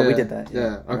days. Yeah, we did that.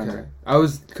 Yeah, okay.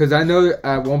 Because I know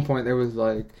at one point there was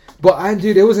like, but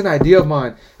it was an idea of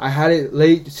mine. I had it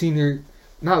late junior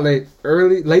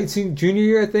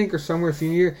year, I think, or somewhere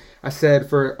senior year. I said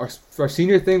for our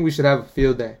senior thing, we should have a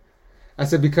field day. I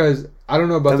said because I don't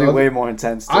know about that'd be way more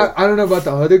intense. I don't know about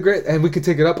the other grade, and we could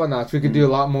take it up a notch. We could do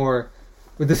a lot more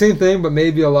with the same thing, but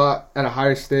maybe a lot at a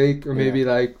higher stake, or maybe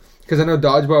like, because I know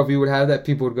dodgeball, if we would have that,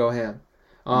 people would go ham.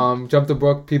 Jump the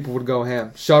brook, people would go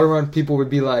ham. Shuttle run, people would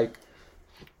be like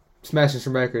smashing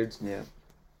some records. Yeah.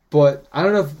 But I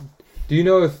don't know do you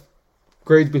know if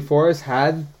grades before us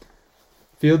had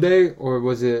field day, or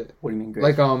was it? What do you mean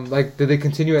grades? Like did they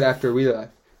continue it after we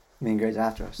left? You mean grades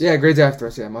after us? Yeah, grades after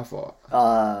us. Yeah, my fault.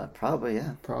 Probably,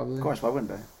 yeah. Probably. Of course, why wouldn't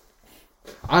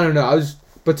they? I don't know.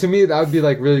 But to me, that would be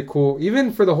like really cool.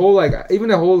 Even for the whole even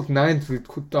the whole 9th through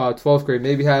 12th grade,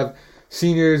 maybe have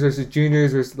seniors versus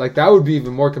juniors, or like that would be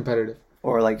even more competitive.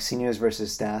 Or like seniors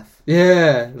versus staff.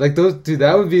 Yeah, like those, dude.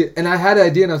 That would be. And I had an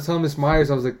idea, and I was telling Miss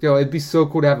Myers, I was like, "Yo, it'd be so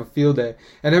cool to have a field day."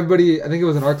 And everybody, I think it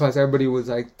was in our class, everybody was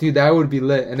like, "Dude, that would be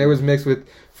lit." And it was mixed with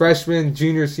freshmen,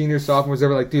 juniors, seniors, sophomores. They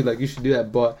were like, "Dude, like you should do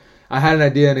that." But I had an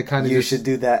idea, and it kind of you should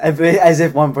do that as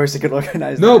if one person could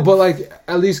organize. No, that. but like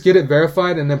at least get it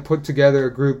verified, and then put together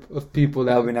a group of people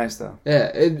that would be nice, though.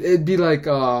 Yeah, it'd be like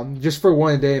just for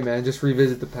one day, man. Just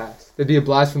revisit the past. It'd be a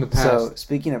blast from the past. So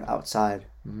speaking of outside.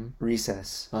 Mm-hmm.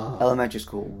 Recess, elementary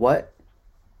school. What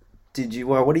do you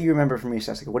remember from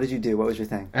recess? Like, what did you do? What was your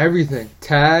thing? Everything.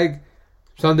 Tag.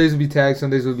 Some days would be tag. Some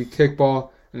days would be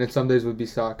kickball, and then some days would be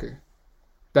soccer.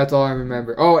 That's all I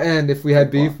remember. Oh, and if we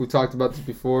had beef, we talked about this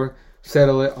before.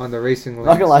 Settle it on the racing lanes.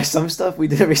 Not gonna lie, some stuff we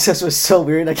did at recess was so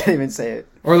weird I can't even say it.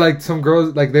 Or like some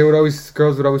girls, like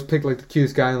girls would always pick like the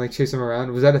cutest guy and like chase him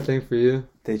around. Was that a thing for you?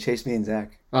 They chased me and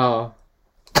Zach. Oh.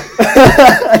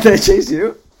 Did they chase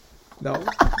you? No.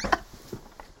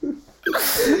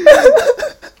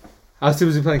 I was too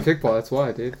busy playing kickball. That's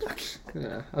why, dude.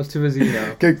 Yeah, I was too busy,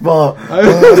 Kickball.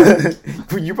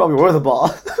 You probably were the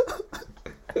ball.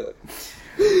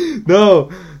 No.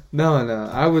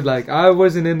 I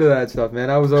wasn't into that stuff,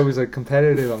 man. I was always like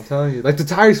competitive. I'm telling you, like the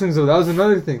tire swings though. That was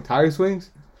another thing. Tire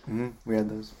swings. Mm-hmm. We had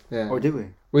those. Yeah. Or did we?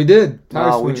 We did.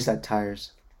 Tire swings. We just had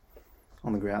tires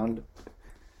on the ground.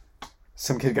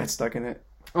 Some kid got stuck in it.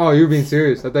 Oh, you were being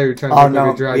serious. I thought you were trying to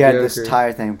make a dry joke. We had this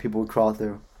tire thing people would crawl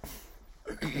through.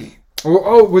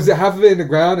 Oh, was it half of it in the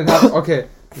ground and half? Okay.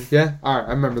 Yeah? Alright,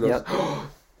 I remember those. Yep.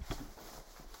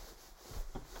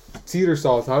 Cedar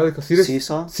saws. How are they called?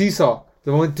 Seesaw? Seesaw.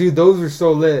 The one, dude, those were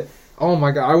so lit. Oh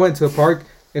my god. I went to a park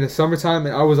in the summertime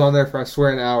and I was on there for, I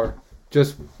swear, an hour.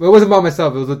 It wasn't by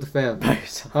myself. It was with the fam.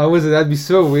 How was it? That'd be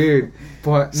so weird.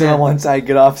 But on one side,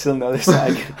 get off, to the other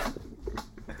side, get off.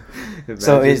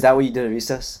 So is that what you did at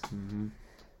recess? Mm-hmm.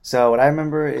 So what I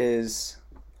remember is,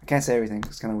 I can't say everything.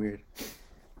 It's kind of weird.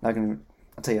 I'll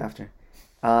tell you after.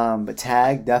 But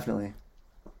tag, definitely.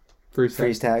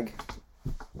 Freeze tag.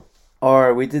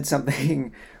 Or we did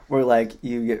something where like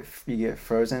you get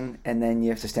frozen and then you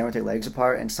have to stand with your legs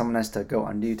apart and someone has to go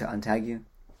under you to untag you.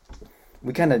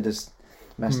 We kind of just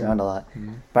messed around a lot.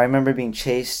 Mm-hmm. But I remember being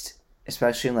chased,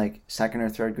 especially in like 2nd or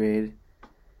 3rd grade,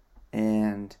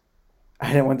 and I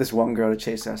didn't want this one girl to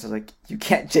chase us. I was like, you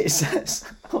can't chase us.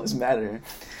 I was mad at her.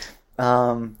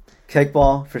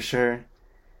 Kickball, for sure.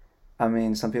 I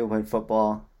mean, some people played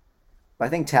football. But I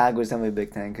think tag was definitely a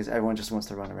big thing because everyone just wants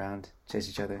to run around, chase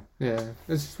each other. Yeah,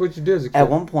 that's just what you do as a kid. At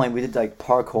one point, we did like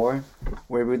parkour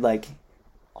where we'd like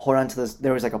hold on to this.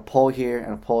 There was like a pole here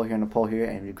and a pole here and a pole here,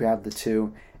 and we'd grab the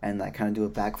two and like kind of do a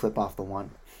backflip off the one.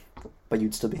 But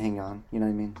you'd still be hanging on. You know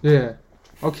what I mean? Yeah.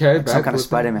 Okay. Like some kind of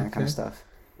Spider-Man kind of stuff.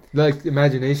 Like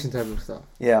imagination type of stuff.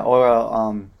 Yeah,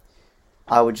 or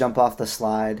I would jump off the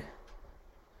slide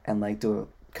and like do a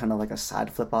kind of like a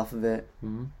side flip off of it.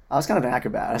 Mm-hmm. I was kind of an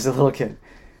acrobat as a little kid.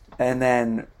 And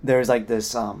then there was like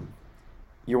this,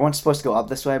 you weren't supposed to go up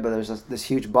this way, but there's this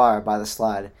huge bar by the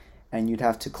slide, and you'd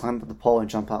have to climb up the pole and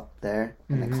jump up there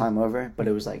and then climb over, but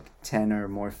it was like 10 or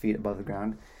more feet above the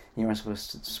ground. You weren't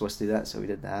supposed to do that, so we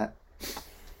did that.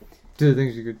 Do the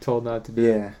things you were told not to do.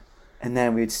 Yeah. And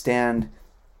then we'd stand.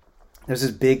 There's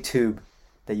this big tube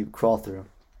that you crawl through,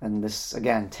 and this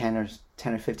again 10 or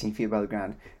 15 feet above the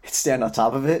ground. You'd stand on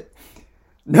top of it.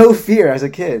 No fear as a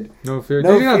kid. No fear.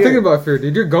 Dude, you're not thinking about fear,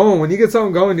 dude. You're going. When you get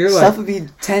something going, you're Stuff like... would be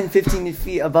 10, 15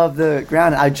 feet above the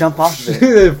ground, and I'd jump off of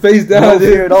it. Face down, no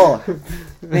fear at all.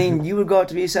 I mean, you would go up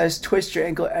to recess, twist your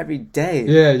ankle every day.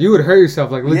 Yeah, you would hurt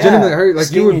yourself. Like, legitimately hurt.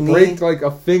 Like, you would break, like,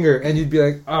 a finger, and you'd be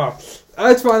like, oh,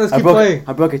 that's fine, let's keep playing.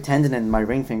 I broke a tendon in my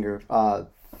ring finger,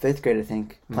 5th grade, I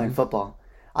think, playing football.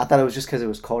 I thought it was just because it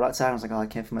was cold outside. I was like, oh, I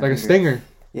can't feel my finger. Like a stinger.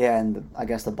 Yeah, and I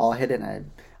guess the ball hit it,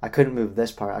 and I couldn't move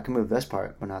this part. I could move this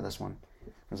part, but not this one.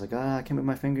 I was like, I can't move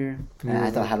my finger. And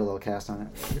I thought I had a little cast on it.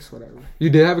 I guess whatever. You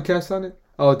did have a cast on it?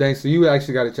 Oh, dang. So you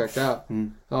actually got it checked out.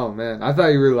 Mm. Oh, man. I thought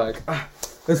you were like,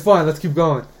 it's fine. Let's keep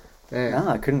going. Dang. No,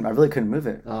 I couldn't. I really couldn't move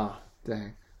it. Oh,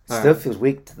 dang. It still feels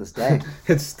weak to this day.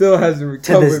 It still hasn't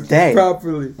recovered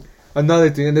properly. Another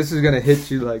thing, and this is going to hit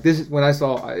you like, this is when I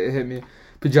saw it hit me,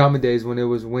 pajama days when it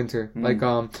was winter. Mm.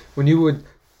 Like, when you would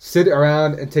sit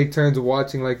around and take turns of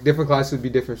watching, like, different classes would be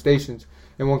different stations.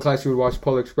 In one class, you would watch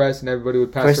Polar Express, and everybody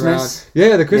would pass around.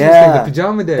 Yeah, the Christmas thing, the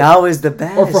pajama day. That was the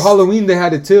best. Or for Halloween, they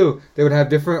had it too. They would have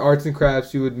different arts and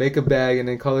crafts. You would make a bag and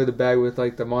then color the bag with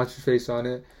like the monster face on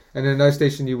it. And in another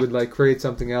station, you would like create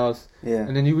something else. Yeah.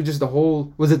 And then you would just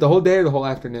was it the whole day or the whole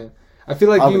afternoon? I feel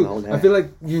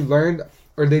like you learned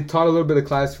or they taught a little bit of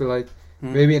class for like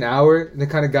maybe an hour, and they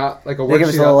kind of got like a They give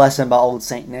us worksheet. a little lesson about old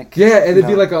Saint Nick. Yeah, and it'd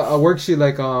be like a worksheet,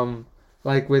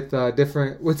 like with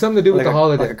different, with something to do with the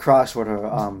holiday, like a crossword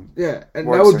or yeah, and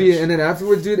word that would be, search. and then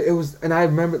afterwards, dude, it was, and I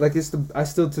remember like I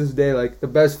still to this day like the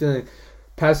best feeling,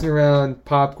 passing around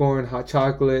popcorn, hot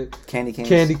chocolate, candy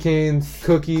canes,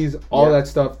 cookies, all that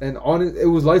stuff, and on it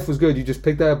was life was good. You just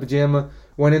picked out a pajama,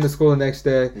 went into school the next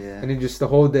day, and then just the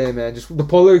whole day, man, just the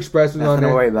Polar Express was nothing on there,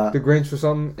 to worry about. the Grinch or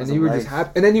something, and you were just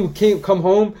happy, and then you come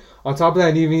home. On top of that,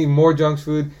 and you eat more junk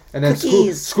food, and then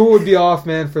school would be off,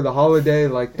 man, for the holiday.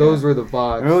 Like those were the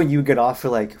vibes. Remember when you would get off for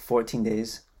like 14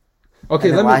 days? Okay,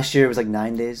 and then last year it was like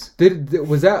 9 days.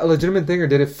 Was that a legitimate thing, or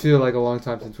did it feel like a long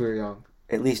time since we were young?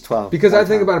 At least 12. Because I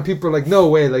think about it, people are like, "No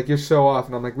way, like you're so off,"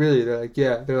 and I'm like, "Really?" They're like,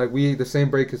 "Yeah." They're like, "The same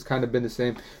break has kind of been the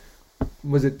same."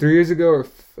 Was it 3 years ago, or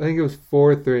I think it was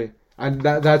 4 or 3? And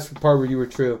that's the part where you were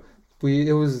true.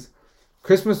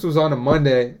 Christmas was on a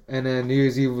Monday, and then New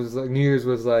Year's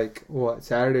was like what,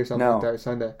 Saturday or something like that, or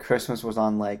Sunday. Christmas was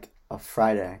on like a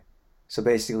Friday, so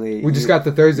basically we just got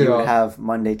the Thursday you off. would have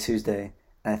Monday, Tuesday,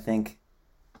 and I think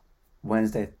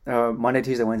Monday,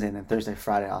 Tuesday, Wednesday, and then Thursday,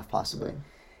 Friday off possibly,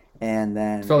 and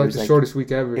then it felt like the shortest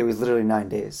week ever. It was literally 9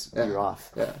 days you were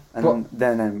off. Yeah, and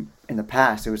then in the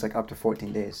past it was like up to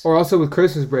 14 days. Or also with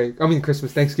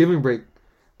Thanksgiving break.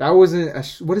 That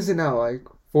wasn't what is it now, like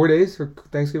 4 days for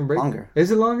Thanksgiving break? Longer. Is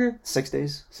it longer? 6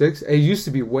 days. 6? It used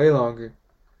to be way longer.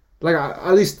 Like,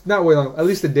 at least, not way longer. At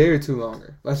least a day or two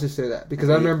longer. Let's just say that. Because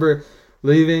I remember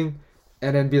leaving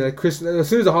and then be like, Christmas. As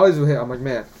soon as the holidays would hit, I'm like,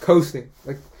 man, coasting.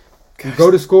 Like, you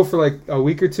go to school for like a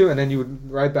week or two and then you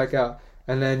would right back out.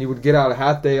 And then you would get out a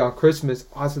half day on Christmas.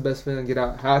 Oh, it's the best feeling, get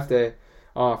out half day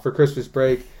for Christmas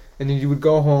break. And then you would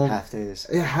go home. Half days.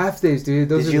 Yeah, half days, dude.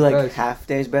 Those Did you like half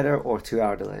days better or 2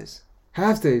 hour delays?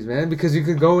 Half days, man, because you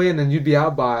could go in and you'd be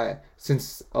out by,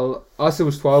 since us it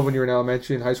was 12 when you were in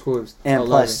elementary, in high school it was 11.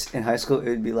 Plus, in high school it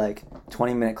would be like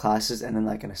 20-minute classes and then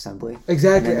like an assembly.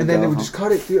 Exactly, and then they would just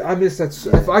cut it. Dude, I miss that.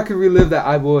 If I could relive that,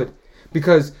 I would.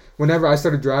 Because whenever I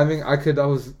started driving,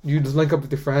 you just link up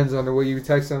with your friends on the way. You would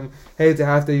text them, hey, it's a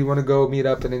half day, you want to go meet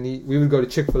up, and then we would go to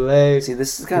Chick-fil-A. See,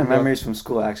 this is kind of memories from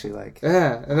school, actually. Like,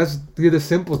 yeah, and that's the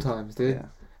simple times, dude. Yeah.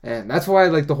 And that's why,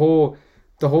 like, the whole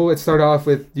it started off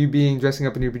with you dressing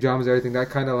up in your pajamas and everything. That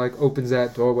kind of like opens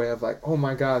that doorway of like, oh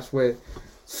my gosh, wait,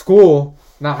 school,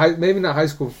 maybe not high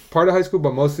school, part of high school,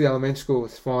 but mostly elementary school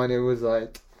was fun. It was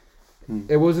like,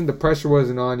 it wasn't, the pressure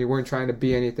wasn't on. You weren't trying to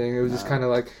be anything. It was just kind of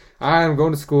like, I'm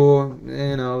going to school,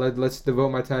 let's devote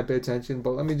my time, pay attention,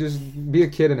 but let me just be a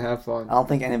kid and have fun. I don't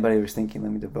think anybody was thinking,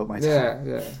 let me devote my time.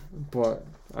 Yeah, but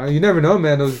you never know,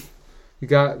 man. You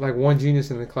got like one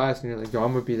genius in the class, and you're like, yo,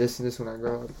 I'm gonna be this and this when I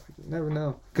grow up. You never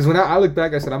know. Because when I look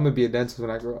back, I said I'm gonna be a dentist when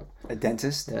I grow up. A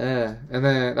dentist? Yeah. And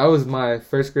then that was my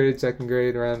first grade, second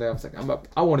grade, around there. I was like,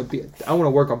 I want to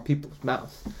work on people's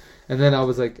mouths. And then I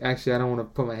was like, actually, I don't want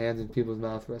to put my hands in people's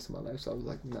mouths the rest of my life. So I was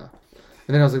like, no.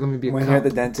 And then I was like, let me be a cop. When you're at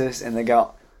the dentist and they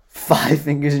got 10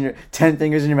 fingers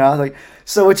in your mouth, like,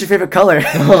 so what's your favorite color?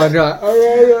 Oh no!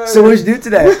 All right. So what did you do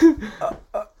today?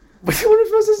 What are you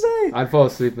supposed to say? I'd fall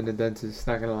asleep in the dentist,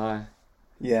 not gonna lie.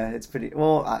 Yeah, it's pretty...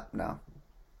 Well, no.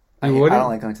 I wouldn't? don't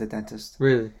like going to the dentist.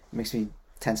 Really? It makes me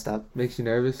tensed up. Makes you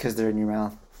nervous? Because they're in your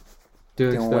mouth.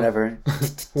 Doing whatever.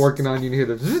 Working on you and you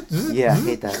hear the... Yeah, I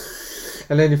hate that.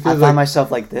 And then you feel I find myself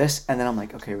like this, and then I'm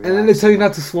like, okay, relax. And then they tell you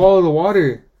not to swallow the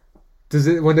water.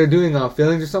 When they're doing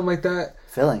fillings or something like that?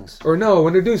 Fillings? Or no,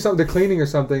 when they're doing something, they're cleaning or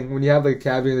something, when you have like a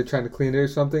cavity and they're trying to clean it or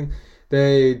something,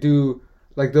 they do...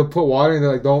 Like, they'll put water and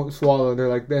they're like, don't swallow. And they're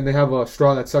like, and they have a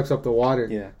straw that sucks up the water.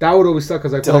 Yeah. That would always suck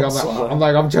because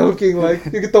I'm joking. Like,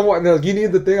 you get the water. And they're like, you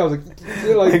need the thing. I was like,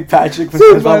 you're like Patrick with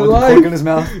the cork in his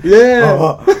mouth.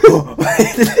 Yeah.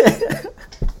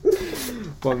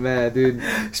 But man, dude.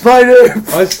 Spider!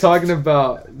 Us talking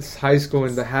about high school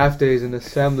and the half days and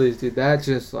assemblies, dude, that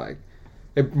just like,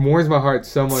 it warms my heart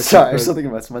so much. Sorry, I'm still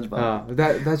thinking about SpongeBob.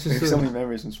 That's just so many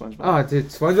memories from SpongeBob. Oh, dude,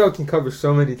 SpongeBob can cover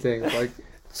so many things. Like,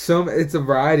 it's a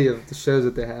variety of the shows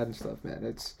that they had and stuff,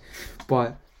 man.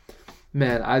 But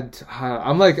man,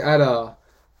 I'm like I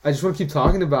just want to keep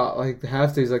talking about like the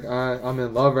half days. Like I'm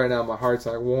in love right now. My heart's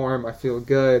like warm. I feel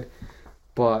good,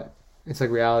 but it's like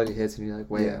reality hits and you're like,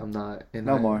 wait, I'm not in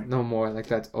no more. Like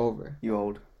that's over. You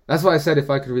old. That's why I said if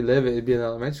I could relive it, it'd be in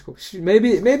elementary school.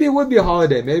 Maybe it would be a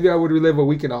holiday. Maybe I would relive a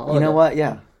weekend holiday. You know what?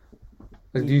 Yeah.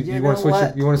 Like, do you want to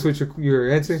switch? You want to switch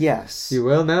your answer? Yes. You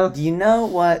will now. Do you know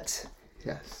what?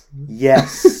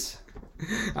 Yes.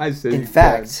 I said. In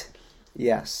fact,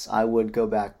 yes, I would go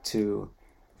back to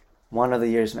one of the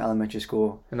years in elementary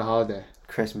school. And a holiday.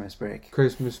 Christmas break.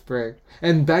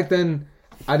 And back then,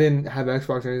 I didn't have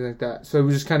Xbox or anything like that. So it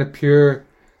was just kind of pure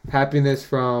happiness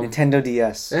from Nintendo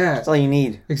DS. Yeah. That's all you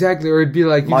need. Exactly. Or it'd be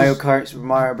like Mario Kart, Super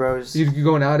Mario Bros. You'd be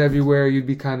going out everywhere. You'd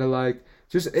be kind of like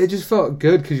it just felt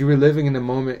good because you were living in the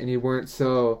moment and you weren't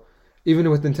so.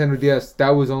 Even with Nintendo DS, that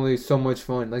was only so much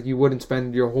fun. Like, you wouldn't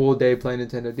spend your whole day playing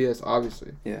Nintendo DS,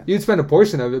 obviously. Yeah. You'd spend a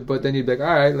portion of it, but then you'd be like,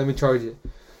 all right, let me charge it.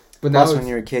 But Plus, now when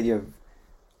you're a kid, you have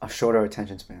a shorter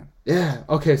attention span. Yeah.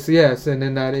 Okay, so yes, and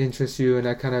then that interests you, and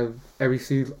that kind of,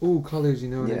 colors, you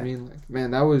know what I mean? Like, man,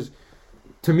 that was,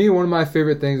 to me, one of my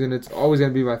favorite things, and it's always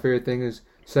going to be my favorite thing, is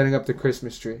setting up the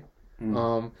Christmas tree.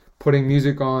 Putting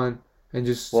music on. And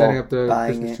just setting up the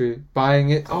Christmas tree.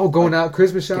 Buying it. Oh, going out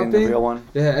Christmas shopping. Getting the real one.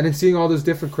 Yeah, and then seeing all those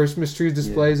different Christmas trees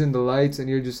displays and the lights, and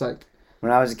you're just like... When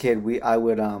I was a kid, I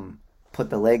would put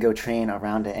the Lego train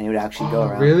around it, and it would actually go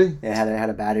around. Really? It had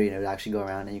a battery, and it would actually go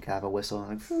around, and you could have a whistle.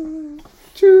 Like,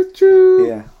 choo choo.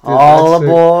 Yeah. Dude, all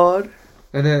aboard. Sick.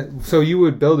 And then, so you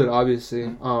would build it,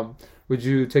 obviously. Would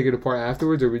you take it apart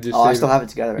afterwards, or would you just... I still have it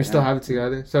together. You still have it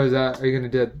together? So are you going to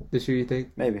do it this year, you think?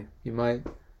 Maybe. You might.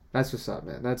 That's what's up,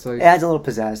 man. That's like it adds a little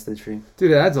pizzazz to the tree.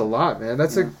 Dude, it adds a lot, man.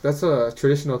 That's that's a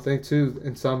traditional thing too.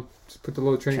 And some just put the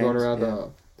little train going around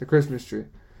the Christmas tree.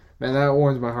 Man, that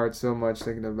warms my heart so much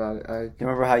thinking about it. You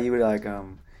remember how you would like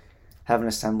have an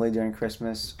assembly during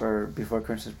Christmas or before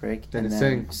Christmas break and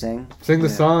then sing the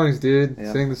songs, dude.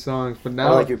 Yeah. Sing the songs. But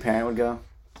now, or like your parent would go.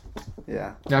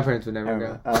 Yeah, my parents would never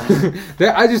go.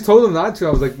 I just told them not to.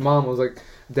 I was like, Mom,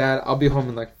 Dad, I'll be home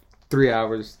in like 3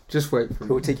 hours. Just wait for me.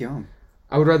 Who would take you home?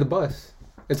 I would ride the bus.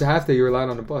 It's a half day. You're allowed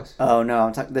on the bus. Oh,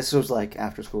 no. This was like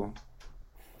after school.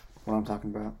 What I'm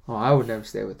talking about. Oh, I would never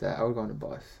stay with that. I would go on the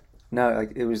bus. No,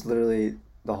 like it was literally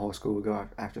the whole school would go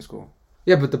after school.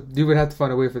 Yeah, but you would have to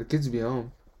find a way for the kids to be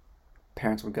home.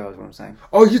 Parents would go is what I'm saying.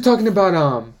 Oh, you're talking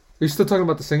about, you're still talking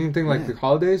about the singing thing like the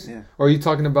holidays? Yeah. Or are you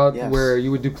talking about where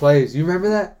you would do plays? You remember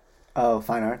that? Oh,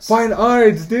 fine arts. Fine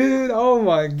arts, dude. Oh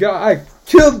my God. I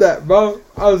killed that, bro.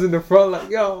 I was in the front like,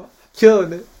 yo,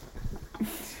 killing it.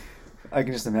 I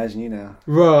can just imagine you now.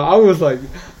 Bro, I was like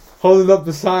holding up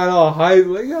the sign all hype,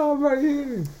 like, yo, I'm right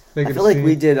here. I feel like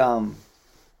we did the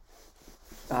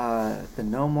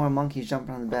No More Monkeys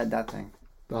Jumping on the Bed, that thing.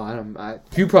 Oh,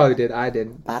 you probably did. I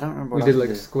didn't. I don't remember what we did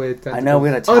like a squid. I know we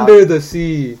had a Under the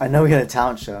Sea. I know we had a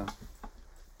talent show.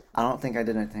 I don't think I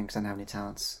did anything because I didn't have any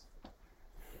talents.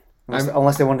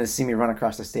 Unless they wanted to see me run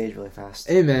across the stage really fast.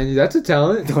 Hey, man, that's a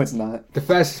talent. No, it's not. The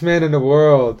fastest man in the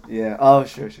world. Yeah. Oh,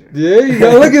 sure. Yeah, you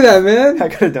go. Look at that, man. I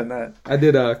could have done that. I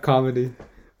did comedy.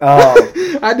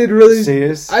 Oh. I did really...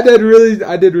 Serious? I did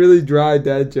really dry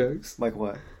dad jokes. Like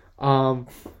what? I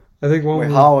think one...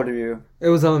 Wait, how old are you? It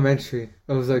was elementary.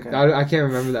 It was like... Okay. I can't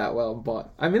remember that well,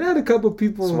 but... I mean, I had a couple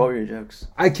people... So what were your jokes?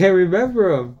 I can't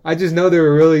remember them. I just know they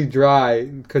were really dry,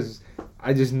 because...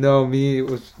 I just know me, it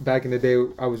was back in the day,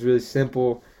 I was really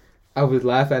simple. I would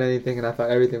laugh at anything, and I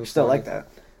thought everything was still funny. Like that?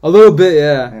 A little bit,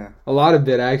 yeah. A lot of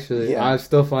it, actually. Yeah. I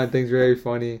still find things very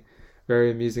funny,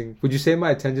 very amusing. Would you say my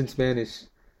attention span is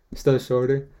still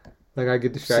shorter? Like, I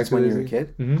get distracted. Since when you were a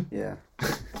kid? Mm-hmm. Yeah.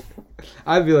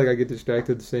 I feel like I get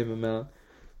distracted the same amount.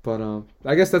 But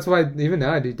I guess that's why, even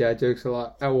now, I do dad jokes a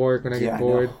lot at work when I get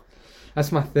bored.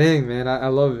 That's my thing, man. I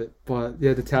love it. But,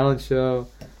 yeah, the talent show...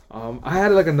 I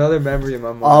had like another memory in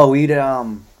my mind. Oh,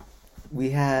 we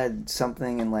had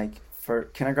something in like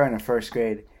kindergarten or first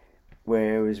grade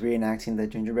where it was reenacting the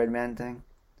gingerbread man thing,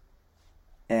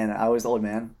 and I was the old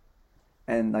man,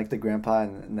 and like the grandpa,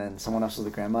 and then someone else was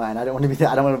the grandma, and I don't want to be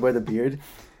I don't want to wear the beard.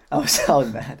 I was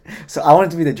mad, so I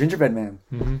wanted to be the gingerbread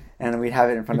man, and we'd have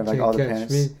it in front of like all the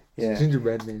parents. Me. Yeah,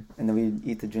 gingerbread man. And then we'd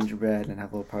eat the gingerbread and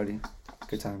have a little party.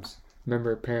 Good times.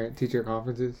 Remember parent-teacher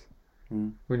conferences?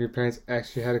 When your parents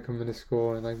actually had to come into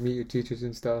school and like meet your teachers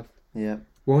and stuff. Yeah.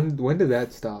 When did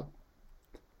that stop?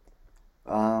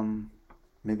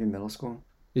 Maybe middle school.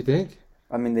 You think?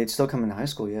 I mean, they'd still come into high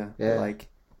school, yeah. Yeah. But, like,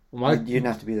 you didn't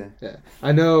have to be there. Yeah.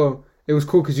 I know it was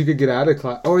cool because you could get out of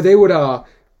class, or they would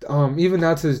even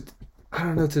now to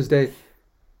this day.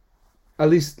 At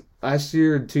least last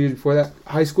year or 2 years before that,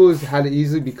 high schoolers had it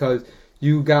easy because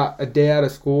you got a day out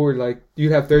of school where, like,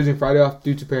 you'd have Thursday and Friday off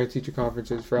due to parent-teacher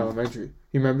conferences for elementary.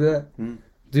 You remember that? Mm.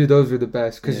 Dude, those were the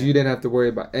best because you didn't have to worry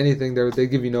about anything.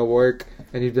 They'd give you no work,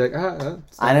 and you'd be like,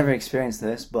 I never experienced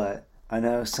this, but I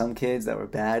know some kids that were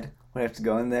bad would have to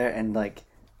go in there and, like,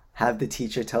 have the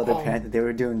teacher tell their parent that they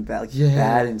were doing bad,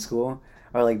 bad in school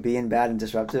or, like, being bad and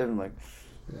disruptive. I'm like,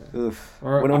 oof.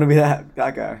 Wouldn't want to be that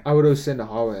guy. I would always sit in the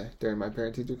hallway during my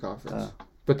parent-teacher conference.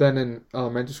 But then in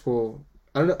elementary school...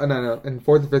 I don't know. No. In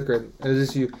 4th and 5th grade, it was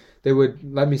just you. They would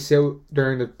let me sit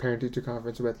during the parent-teacher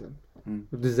conference with them.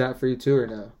 Is that for you too, or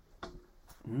no?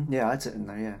 Yeah, I'd sit in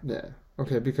there. Yeah. Yeah.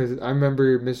 Okay, because I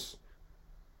remember Miss.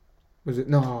 Was it?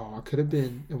 No, it could have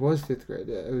been. It was 5th grade.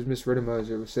 Yeah, it was Miss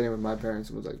Rittermoser was sitting with my parents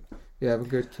and was like, "You have a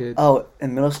good kid." Oh,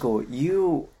 in middle school,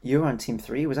 you were on team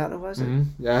 3. Was that what it was?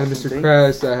 Mm-hmm. Yeah, I had Mr. Team 3?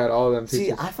 Kress. I had all of them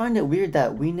teachers. See, I find it weird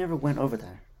that we never went over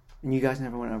there, and you guys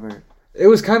never went over. It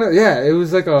was kind of it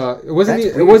was like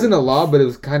it wasn't a law, but it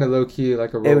was kind of low key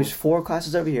like a rule. It was 4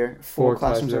 classes over here, 4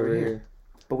 classrooms over here,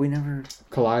 but we never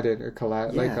collided or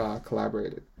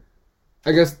collaborated.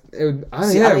 I guess it would.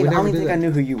 I don't think I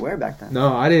knew who you were back then.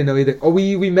 No, I didn't know either. Oh,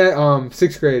 we met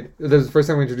 6th grade. That was the first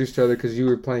time we introduced each other because you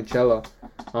were playing cello.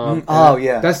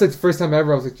 Yeah, that's the first time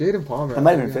ever. I was like Jaden Palmer. It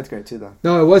might have been 5th grade too, though.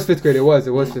 No, it was 5th grade. It was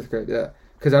 5th grade. Yeah,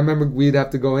 because I remember we'd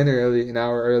have to go in early, an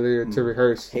hour earlier to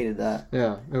rehearse. Hated that.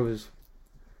 Yeah, it was.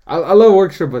 I love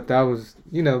orchestra, but that was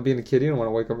being a kid, you don't want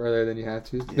to wake up earlier than you have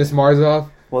to. Yeah. Miss Marzoff.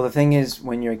 Well, the thing is,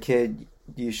 when you're a kid,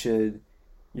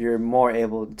 you're more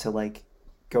able to like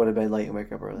go to bed late and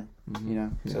wake up early.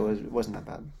 Mm-hmm. So it wasn't that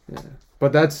bad. Yeah,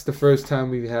 but that's the first time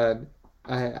we had.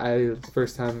 I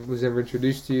first time was ever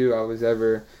introduced to you. I was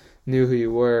ever knew who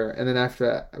you were, and then after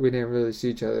that, we didn't really see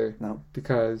each other. No,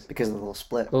 because of the little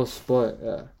split.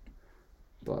 Yeah.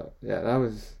 But yeah, that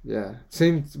was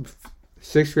same.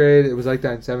 6th grade, it was like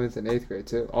that in 7th and 8th grade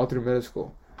too, all through middle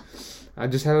school. I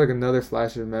just had like another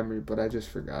flash of memory, but I just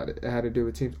forgot it. It had to do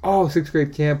with teams. Oh, 6th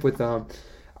grade camp with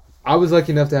I was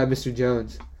lucky enough to have Mr.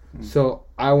 Jones, so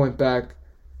I went back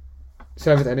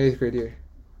 7th and 8th grade year.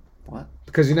 What?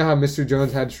 Because you know how Mr.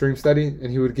 Jones had stream study and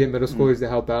he would get middle schoolers to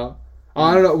help out.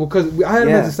 I don't know, because I had him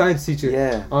as a science teacher.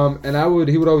 Yeah. And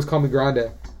he would always call me Grande.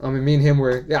 And me and him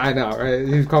were I know, right?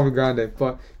 He would call me Grande,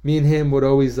 but me and him would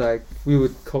always we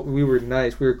were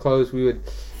nice, we were close, we would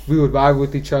vibe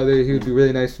with each other. He would be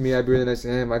really nice to me, I'd be really nice to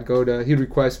him. He'd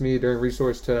request me during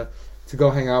resource to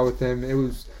go hang out with him.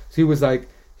 He was like,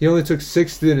 he only took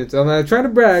 6 students. I'm not trying to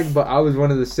brag, but I was one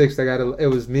of the 6 that it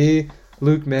was me,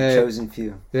 Luke May. Chosen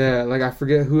few. Yeah, I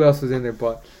forget who else was in there,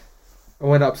 but I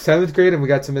went up 7th grade and we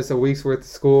got to miss a week's worth of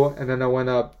school, and then I went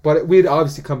up. But we'd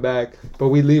obviously come back, but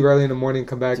we'd leave early in the morning and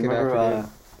come back in the afternoon.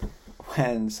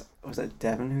 When was that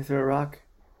Devin who threw a rock?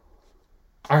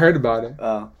 I heard about it.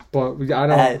 Oh, but I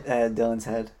don't. At Dylan's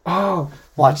head. Oh,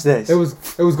 watch this. It was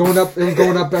going up. It was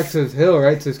going up back to his hill,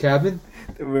 right, to his cabin.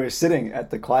 We were sitting at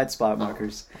the quiet spot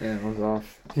markers. Yeah, it was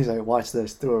off. He's like, "Watch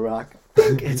this." Threw a rock.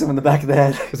 Hits him in the back of the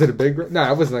head. Was it a big rock?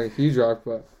 No, it wasn't like a huge rock,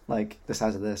 but like the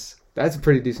size of this. That's a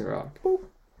pretty decent rock.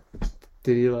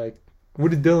 Did he what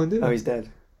did Dylan do? Oh, he's dead.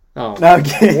 Oh. No,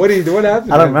 okay. What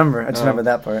happened? I don't remember. I just remember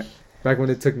that part. Back when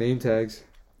it took name tags.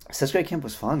 6th grade camp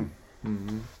was fun.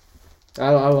 Mm-hmm. I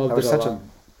loved it. It was such a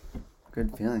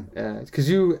good feeling. Yeah, because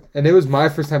and it was my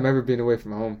first time ever being away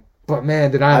from home. But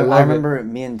man, did I love it. I remember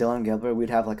me and Dylan Gilbert, we'd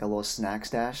have a little snack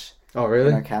stash. Oh, really?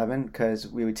 In our cabin, because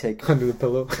we would take... Under the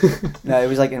pillow? No, it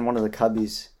was in one of the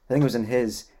cubbies. I think it was in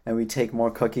his. And we'd take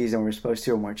more cookies than we were supposed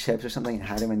to, or more chips or something, and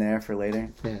hide them in there for later.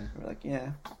 Yeah. We're like,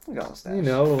 yeah, we got all stash.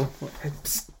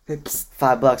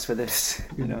 $5 for this,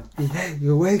 Hey,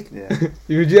 you awake? Yeah.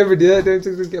 Did you ever do that during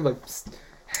 6th grade?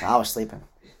 I was sleeping.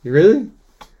 You really?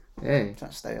 Hey.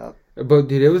 Trying to stay up. But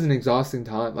dude, it was an exhausting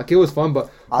time. It was fun,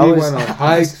 but we went on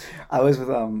hikes. I was with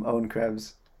Owen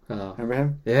Krebs. Oh. Remember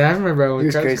him? Yeah, I remember Owen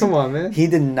Krebs. Crazy. Come on, man. He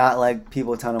did not like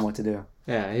people telling him what to do.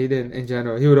 Yeah, he didn't. In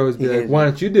general, he would always be like, "Why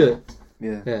don't you do it?"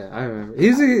 Yeah. Yeah, I remember.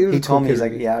 He told me, he's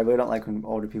like, "Yeah, I really don't like when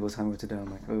older people tell me what to do."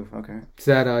 I'm like, "Ooh, okay." It's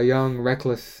that young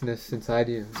recklessness inside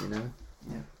you,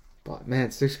 Yeah. But man,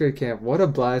 6th grade camp, what a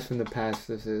blast from the past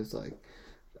this is.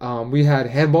 We had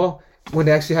handball when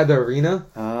they actually had the arena.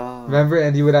 Oh. Remember?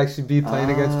 And you would actually be playing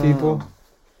against people.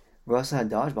 We also had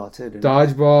dodgeball too, didn't we?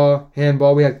 Dodgeball,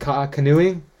 handball. We had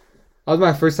canoeing. That was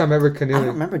my first time ever canoeing. I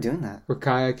don't remember doing that. Or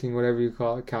kayaking, whatever you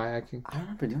call it, kayaking. I don't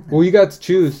remember doing that. Well, you got to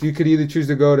choose. You could either choose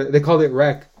to go to, they called it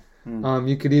rec.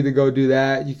 You could either go do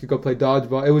that, you could go play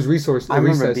dodgeball. It was resource. I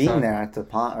remember being there at the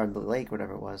pond or the lake,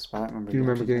 whatever it was, but I don't remember. Do you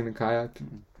remember getting the kayak?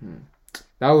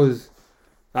 That was,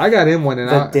 I got in one. And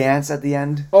the dance at the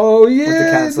end? Oh, yeah. With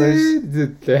the counselors?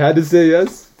 They had to say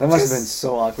yes. That must have been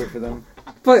so awkward for them.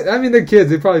 But, I mean, they're kids.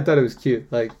 They probably thought it was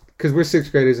cute. Because we're 6th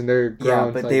graders and they're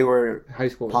grown. Yeah, but they were high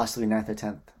school. Possibly 9th or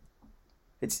 10th.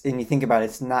 And you think about it,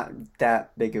 it's not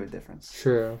that big of a difference.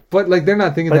 Sure. But, they're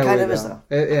not thinking that way. But it kind of is, though.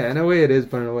 Yeah, in a way it is,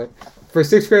 but in a way. For a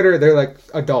 6th grader, they're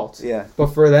adults. Yeah.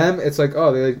 But for them, it's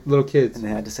they're little kids. And they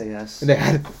had to say yes. And they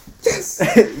had to... Yes!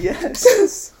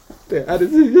 Yes! They had to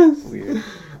say yes. Weird.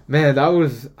 Man, that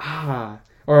was...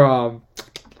 Or,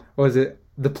 what was it?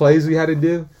 The plays we had to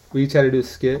do? We each had to do a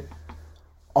skit.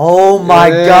 Oh my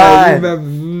God!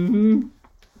 Mm-hmm.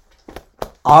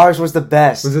 Ours was the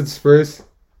best. Was it Spurs?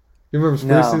 You remember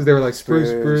Spruces? No. They were like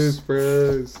Spruce.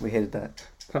 We hated that.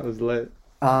 That was lit.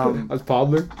 I was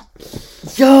Pabler.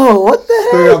 Yo, what the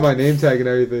Still heck? got my name tag and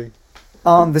everything.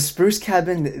 The Spruce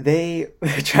Cabin, they were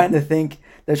trying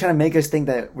to make us think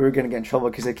that we were going to get in trouble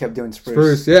because they kept doing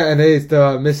Spruce. Yeah, and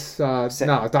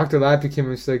Dr. Lappy came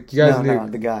and she's like, you guys need... No,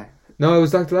 the guy. No, it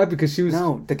was Dr. Lappy because she was...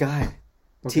 No, the guy.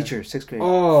 Okay. Teacher, 6th grade.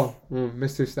 Oh,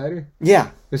 Mr. Snyder? Yeah.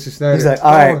 Mr. Snyder. He's like,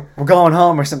 all right, we're going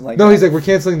home or something like that. No, he's like, we're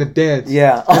canceling the dance.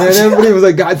 Yeah. And then everybody was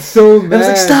like, got so mad. I was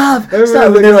like, stop.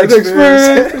 Everybody And they're like, Spruce.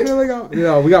 Spruce. And they're like, oh,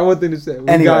 yeah, we got one thing to say. We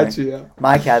Anyway, got you. Yeah.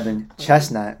 My cabin,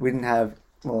 Chestnut. We didn't have,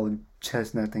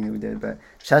 Chestnut thing that we did, but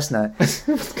Chestnut. Because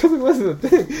it wasn't a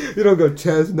thing. You don't go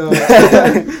Chestnut.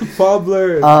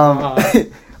 Pabler.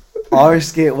 Our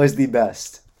skit was the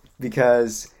best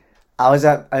because I was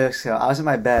at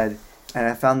my bed and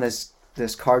I found this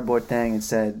cardboard thing and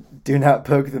said, "Do not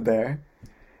poke the bear,"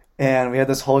 and we had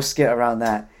this whole skit around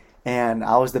that. And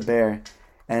I was the bear,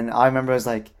 and I remember I was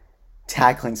like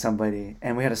tackling somebody,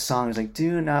 and we had a song. It was like,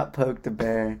 "Do not poke the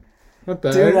bear." What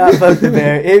the Do heck? not poke the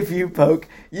bear. If you poke,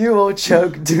 you will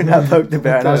choke. Do not poke the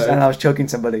bear. And I was choking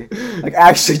somebody, like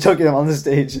actually choking them on the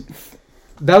stage.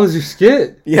 That was your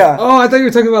skit? Yeah. Oh, I thought you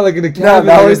were talking about like in a cabin.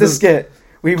 No, that was the skit.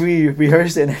 We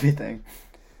rehearsed it and everything.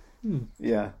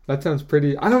 Yeah. That sounds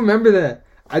pretty. I don't remember that.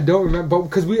 I don't remember, but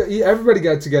because everybody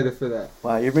got together for that.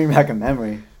 Wow, you're bringing back a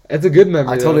memory. It's a good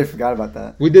memory. I totally forgot about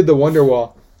that. We did the Wonder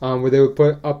Wall, where they would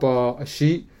put up a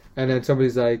sheet, and then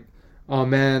somebody's like, "Oh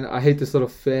man, I hate this little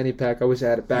fanny pack. I wish I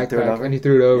had a backpack." And he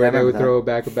threw it over, and they would throw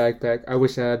back a backpack. I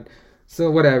wish I had. So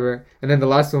whatever. And then the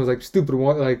last one was like stupid,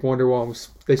 like Wonder Wall.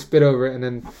 They spit over it, and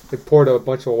then they poured a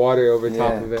bunch of water over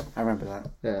top of it. I remember that.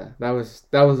 Yeah, that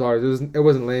was ours. It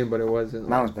wasn't lame, but it wasn't.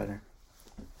 Mine was better.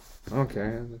 I don't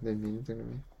care. They mean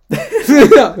anything to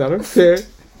me. I don't care.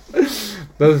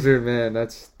 Those are, man,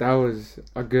 that was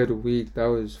a good week. That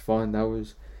was fun. That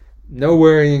was no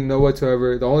worrying, no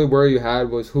whatsoever. The only worry you had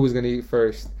was who was going to eat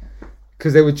first.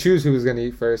 Because they would choose who was going to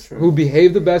eat first. True. Who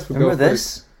behaved the best would Remember go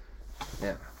this? First.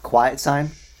 Yeah. Quiet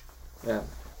sign? Yeah.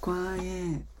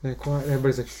 Quiet. Yeah, quiet.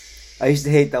 Everybody's like, shh. I used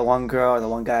to hate that one girl or the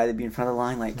one guy that'd be in front of the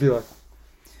line like, be like,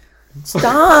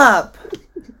 stop!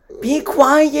 Be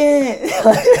quiet!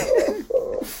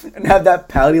 And have that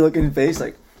pouty looking face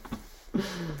like,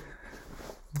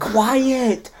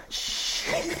 quiet! Shh!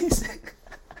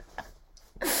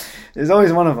 There's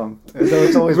always one of them.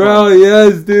 There's always bro, one.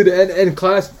 yes, dude. And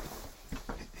class.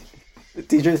 The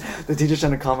teacher's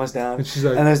trying to calm us down. And she's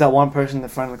like, and there's that one person in the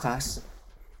front of the class.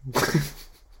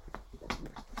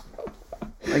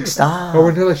 Like, stop. Or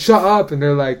when they're like, shut up. And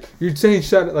they're like, you're saying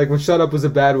shut up. Like when shut up was a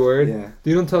bad word. Yeah.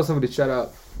 You don't tell somebody shut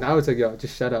up. Now it's like, yo,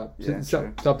 just shut up. Yeah,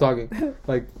 Stop talking.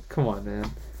 Like, come on,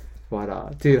 man.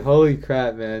 But, dude, holy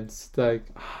crap, man. It's like,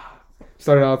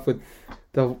 started off with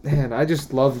I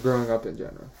just loved growing up in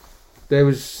general. It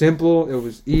was simple. It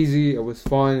was easy. It was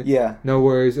fun. Yeah. No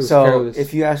worries. It was so careless.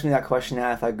 If you ask me that question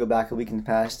now, if I go back a week in the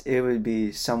past, it would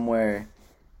be somewhere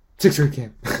 6th grade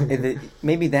camp.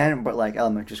 maybe then, but like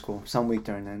elementary school, some week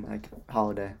during then, like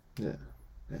holiday. Yeah.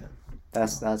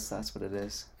 That's what it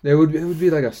is. It would be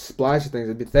like a splash of things.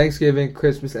 It'd be Thanksgiving,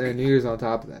 Christmas, and New Year's on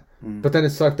top of that. But then it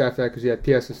sucked after that because you had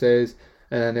PSSAs,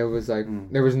 and it was like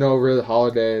there was no real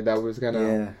holiday that was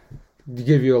gonna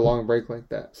give you a long break like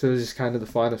that. So it was just kind of the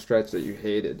final stretch that you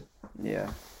hated.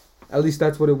 Yeah. At least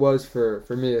that's what it was for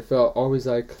me. It felt always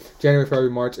like January,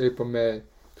 February, March, April, May.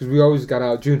 Because we always got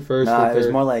out June 1st. Nah, it was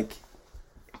more like,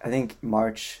 I think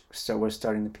March was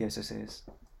starting the PSSAs.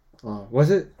 Oh,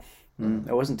 was it?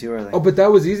 It wasn't too early. Oh, but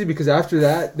that was easy because after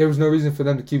that, there was no reason for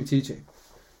them to keep teaching.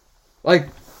 Like,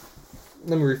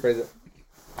 let me rephrase it.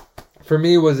 For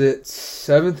me, was it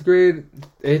 7th grade,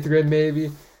 8th grade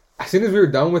maybe? As soon as we were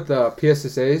done with the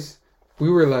PSSAs, we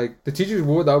were like, the teachers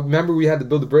would, I remember we had to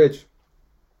build a bridge.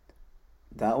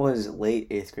 That was late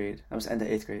 8th grade. That was end of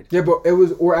 8th grade. Yeah, but it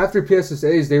was, or after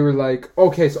PSSAs, they were like,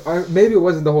 okay, so maybe it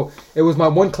wasn't the whole, it was my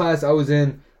one class I was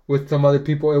in with some other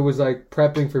people. It was like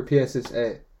prepping for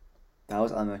PSSA. That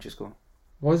was elementary school.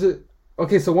 Was it?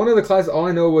 Okay, so one of the classes, all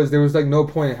I know was there was like no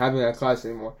point in having that class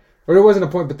anymore. Or there wasn't a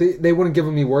point, but they wouldn't give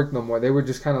me work no more. They were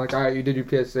just kind of like, all right, you did your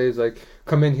PSAs, like,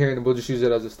 come in here and we'll just use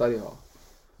it as a study hall.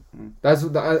 That's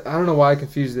what I don't know why I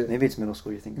confused it. Maybe it's middle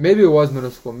school, you think? Maybe it was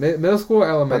middle school. Middle school or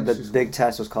elementary But the big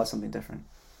test was called something different.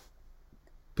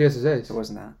 PSSAs. So it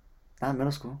wasn't that. Not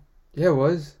middle school. Yeah, it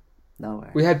was. No way.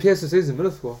 We had PSSAs in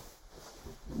middle school.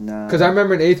 No. Because I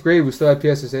remember in 8th grade we still had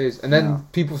PSSAs. And then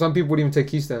some people would even take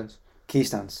Keystones.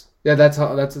 Keystones. Yeah, that's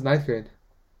 9th grade.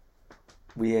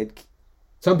 We had...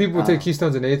 Some people would take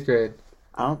Keystones in 8th grade.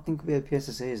 I don't think we had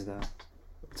PSSAs though.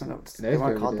 They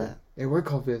weren't called that. They were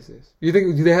called PSSAs. You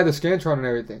think they had the Scantron and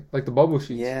everything? Like the bubble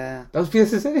sheets? Yeah. That was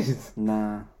PSSAs.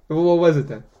 Nah. Well, what was it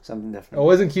then? Something different. It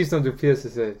wasn't Keystones or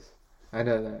PSSAs. I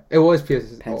know that. It was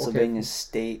PSSA. Pennsylvania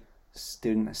State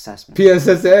Student Assessment.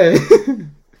 PSSA.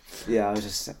 Yeah, I was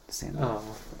just saying that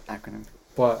acronym.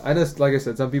 But I know, like I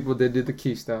said, some people did do the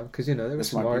Keystone because they were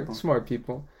smart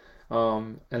people.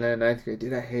 And then in 9th grade,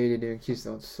 dude, I hated doing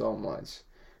Keystone so much.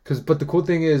 But the cool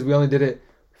thing is, we only did it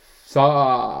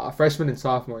freshman and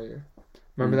sophomore year.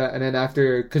 Remember that? And then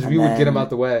after, because we would get them out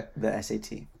the way. The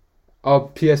SAT.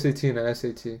 Oh, PSAT and an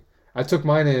SAT. I took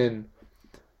mine in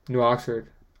New Oxford.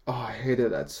 Oh, I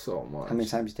hated that so much. How many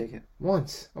times did you take it?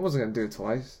 Once. I wasn't going to do it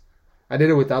twice. I did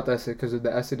it without the essay because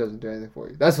the essay doesn't do anything for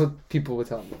you. That's what people would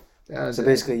tell me. So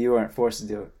basically, you weren't forced to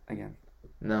do it again.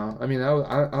 No, I mean,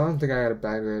 I don't think I got a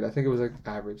bad grade. I think it was like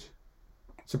average.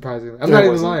 Surprisingly, I'm not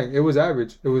even lying. It was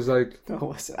average. It was like.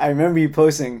 No, I remember you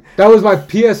posting. That was my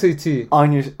PSAT.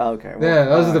 On your okay. Well, yeah,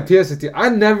 that was the PSAT. I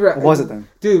never. What was it then,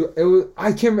 dude? It was.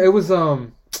 I can't. It was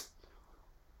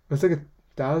It was like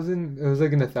 1,000. It was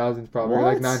like in the thousands, probably what?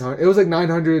 like 900. It was like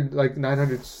 900, like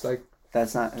 900, like.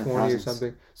 That's not 20 or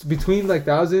something. So between like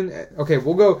 1,000. Okay,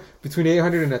 we'll go between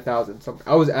 800 and 1,000. So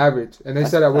I was average, and they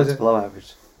said I wasn't. That's below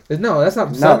average. No, that's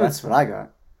not. No, that's what I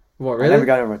got. What, really? I never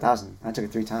got over 1,000. I took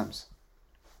it 3 times.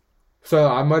 So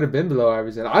I might have been below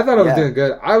average. And I thought I was doing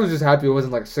good. I was just happy it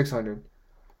wasn't like 600.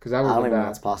 Because that was I don't even know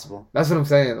that's possible. That's what I'm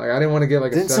saying. Like, I didn't want to get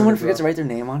like Didn't someone forget to write their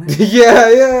name on it?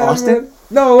 yeah. Austin?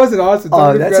 No, it wasn't Austin.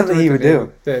 Oh, that's something he would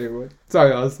do. Anyway.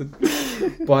 Sorry, Austin.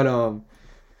 But,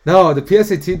 no, the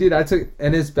PSAT, dude, I took,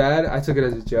 and it's bad. I took it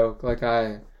as a joke. Like,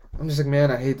 I'm just like,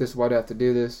 man, I hate this. Why do I have to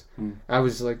do this? I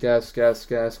was just like,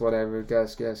 guess, whatever.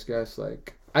 Guess.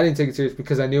 Like, I didn't take it serious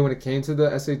because I knew when it came to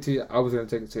the SAT, I was going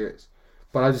to take it serious.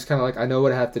 But I was just kind of like, I know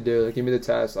what I have to do. Like, give me the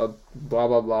test. I'll blah,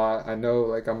 blah, blah. I know,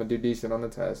 like, I'm going to do decent on the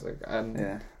test. Like, I'm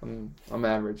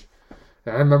average.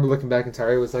 And I remember looking back and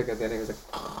Tyree was like, at the end, he was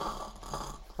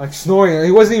like snoring. And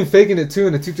he wasn't even faking it, too.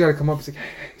 And the teacher had to come up. He's like,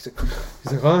 hey.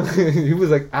 He's like, huh? He was,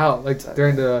 like, out, like,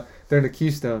 during the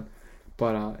Keystone.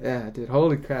 But, yeah, dude,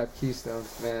 holy crap,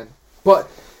 Keystones, man. But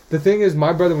the thing is,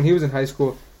 my brother, when he was in high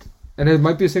school, and it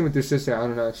might be the same with your sister, I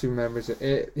don't know if she remembers it.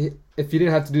 If you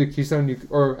didn't have to do the Keystone,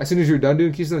 or as soon as you were done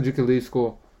doing Keystones, you could leave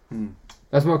school.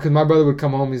 That's because my brother would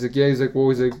come home. He's like,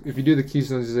 if you do the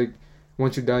Keystones, he's like,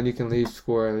 once you're done, you can leave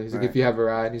school early. He's like, if you have a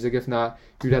ride. He's like, if not,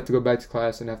 you'd have to go back to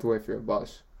class and have to wait for your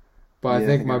bus. But I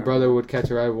think my brother would catch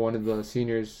a ride with one of the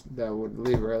seniors that would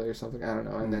leave early or something. I don't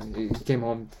know. And then he came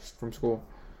home from school.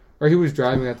 Or he was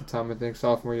driving at the time, I think.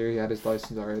 Sophomore year, he had his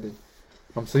license already.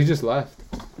 So he just left.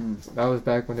 That was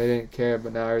back when they didn't care,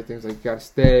 but now everything's like, you gotta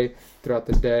stay throughout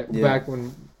the day. Yeah. Back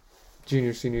when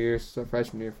junior, senior year, so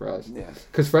freshman year for us. Yeah.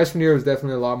 Because freshman year was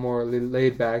definitely a lot more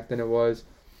laid back than it was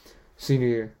senior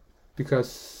year.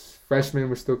 Because freshmen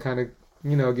were still kind of,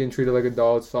 getting treated like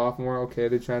adults. Sophomore, okay,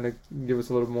 they're trying to give us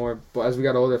a little more. But as we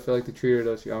got older, I feel like they treated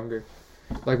us younger.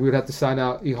 Like, we would have to sign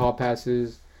out e-hall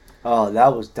passes. Oh,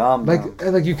 that was dumb. Like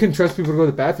you couldn't trust people to go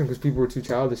to the bathroom because people were too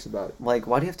childish about it. Like,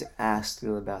 why do you have to ask to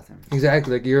go to the bathroom?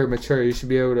 Exactly. Like, you're mature. You should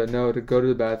be able to know to go to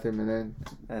the bathroom and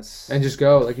just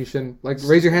go. Like, you shouldn't, like,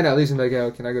 raise your hand at least and be like, yeah,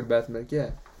 can I go to the bathroom? Like,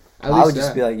 yeah. I would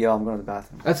just be like, yo, I'm going to the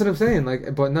bathroom. That's what I'm saying.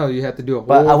 Like, but no, you have to do a whole.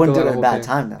 But I wouldn't do it at a bad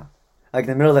time though. Like,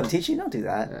 in the middle of them teaching, don't do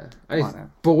that. Yeah.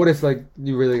 But what if, like,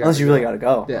 you really got unless you really got to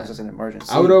go. Yeah. Unless it's an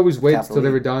emergency. I would always wait till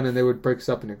they were done and they would break us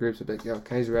up into groups. I'd be like, yo,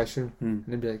 can I use the restroom? And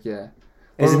they'd be like, yeah.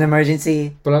 Is it an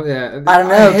emergency? But I don't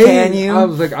know. Can you? I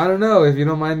was like, I don't know. If you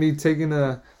don't mind me taking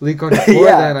a leak on your floor,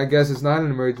 then I guess it's not an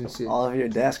emergency. All over your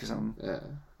desk or something. Yeah.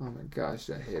 Oh my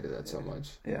gosh, I hated that so much.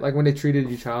 Yeah. Like when they treated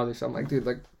you childish, I'm like, dude,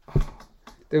 like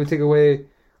they would take away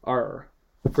our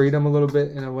freedom a little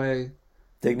bit in a way.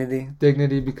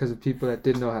 Dignity because of people that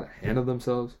didn't know how to handle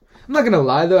themselves. I'm not gonna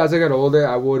lie though. As I got older,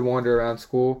 I would wander around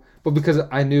school, but because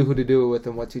I knew who to do it with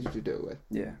and what teacher to do it with.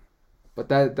 Yeah. But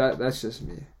that's just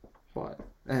me. But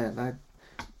that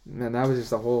was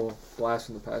just a whole blast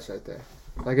from the past right there.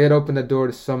 Like, it opened the door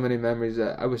to so many memories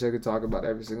that I wish I could talk about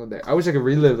every single day. I wish I could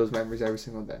relive those memories every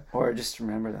single day. Or just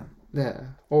remember them. Yeah.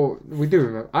 Oh, we do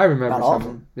remember. I remember not all of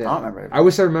them. Yeah. I don't remember everything. I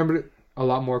wish I remembered it a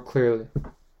lot more clearly.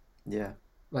 Yeah.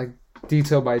 Like,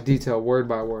 detail by detail, word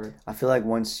by word. I feel like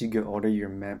once you get older, your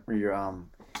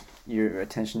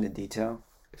attention to detail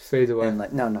fades away. And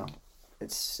like, no.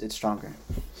 It's stronger.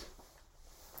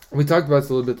 We talked about this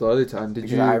a little bit the other time.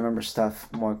 Because I remember stuff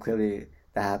more clearly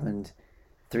that happened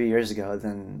 3 years ago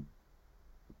than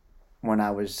when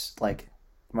I was like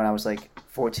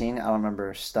 14. I don't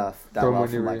remember stuff that well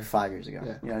from like 5 years ago.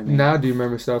 Yeah. You know what I mean? Now, do you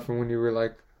remember stuff from when you were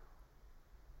like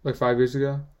 5 years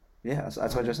ago? Yeah, that's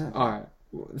what I just said. All right.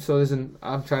 So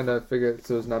I'm trying to figure it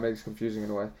so it's not making it confusing in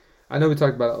a way. I know we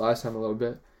talked about it last time a little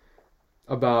bit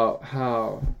about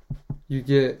how you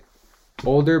get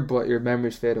older, but your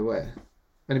memories fade away,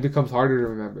 and it becomes harder to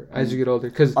remember as you get older.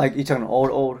 Cause like you talking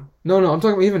old? No, I'm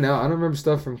talking about even now. I don't remember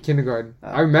stuff from kindergarten.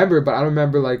 I remember it, but I don't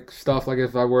remember like stuff like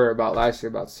if I were about last year,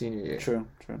 about senior year. True.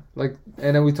 Like,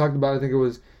 and then we talked about, I think it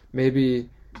was maybe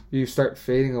you start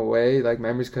fading away like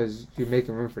memories because you're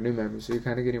making room for new memories, so you're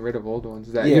kind of getting rid of old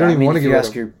ones that you don't even want to get rid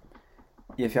of.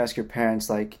 If you ask your parents,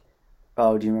 like,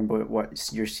 oh, do you remember what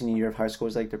your senior year of high school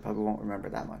was like? They probably won't remember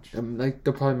that much. Like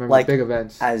they'll probably remember like, big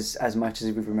events as much as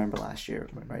we remember last year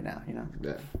right now. You know.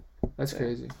 Yeah, that's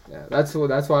crazy. Yeah, that's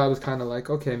why I was kind of like,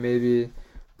 okay, maybe.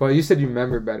 But you said you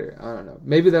remember better. I don't know.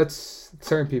 Maybe that's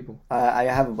certain people. I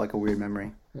have like a weird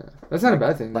memory. Yeah, that's not a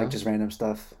bad thing. Like though. just random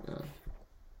stuff. Yeah.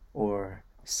 Or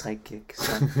psychic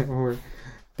stuff. Or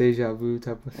deja vu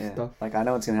type of stuff. Like I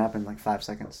know what's gonna happen in like 5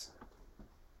 seconds.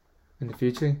 In the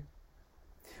future?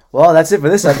 Well, that's it for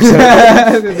this episode.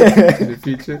 In the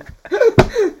future.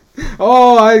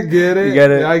 Oh, I get it. You get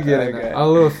it? Yeah, I get it. A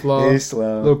little slow. He's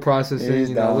slow. A little processing, He's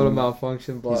a little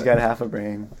malfunction. But he's got half a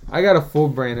brain. I got a full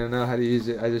brain and I know how to use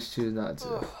it. I just choose not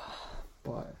to.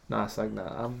 But it's like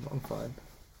I'm fine.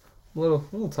 A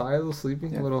little tired, a little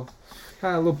sleepy, a little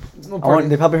party.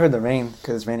 They probably heard the rain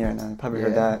because it's raining right now. They probably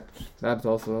heard that. That's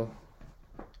also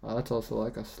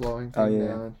like a slowing thing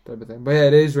down type of thing. But yeah,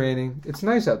 it is raining. It's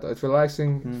nice out though. It's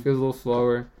relaxing. It feels a little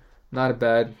slower. Not a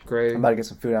bad grade. I'm about to get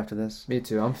some food after this. Me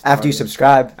too. After you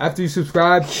subscribe,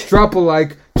 drop a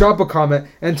like, drop a comment,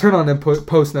 and turn on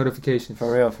post notifications.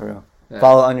 For real. Yeah.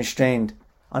 Follow Unrestrained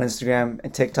on Instagram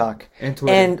and TikTok. And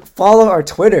Twitter. And follow our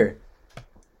Twitter.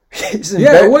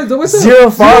 what's 0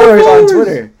 followers on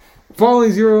Twitter.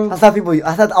 Following 0. I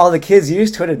thought all the kids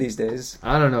use Twitter these days.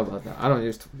 I don't know about that. I don't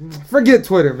use Twitter. Forget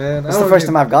Twitter, man. It's the first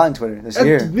time I've gotten Twitter this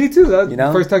year. Me too. That's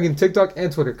the first time getting TikTok and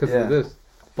Twitter because of this.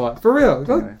 But for real,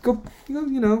 go.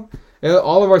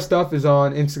 All of our stuff is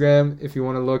on Instagram if you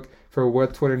want to look for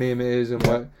what Twitter name is and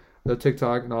what the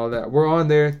TikTok and all that. We're on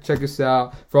there. Check us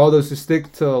out. For all those who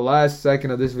stick to the last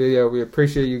second of this video, we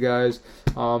appreciate you guys.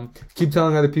 Keep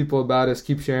telling other people about us.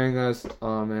 Keep sharing us.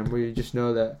 And we just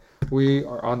know that we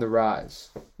are on the rise.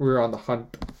 We're on the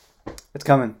hunt. It's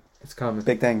coming. It's coming.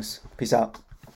 Big things. Peace out.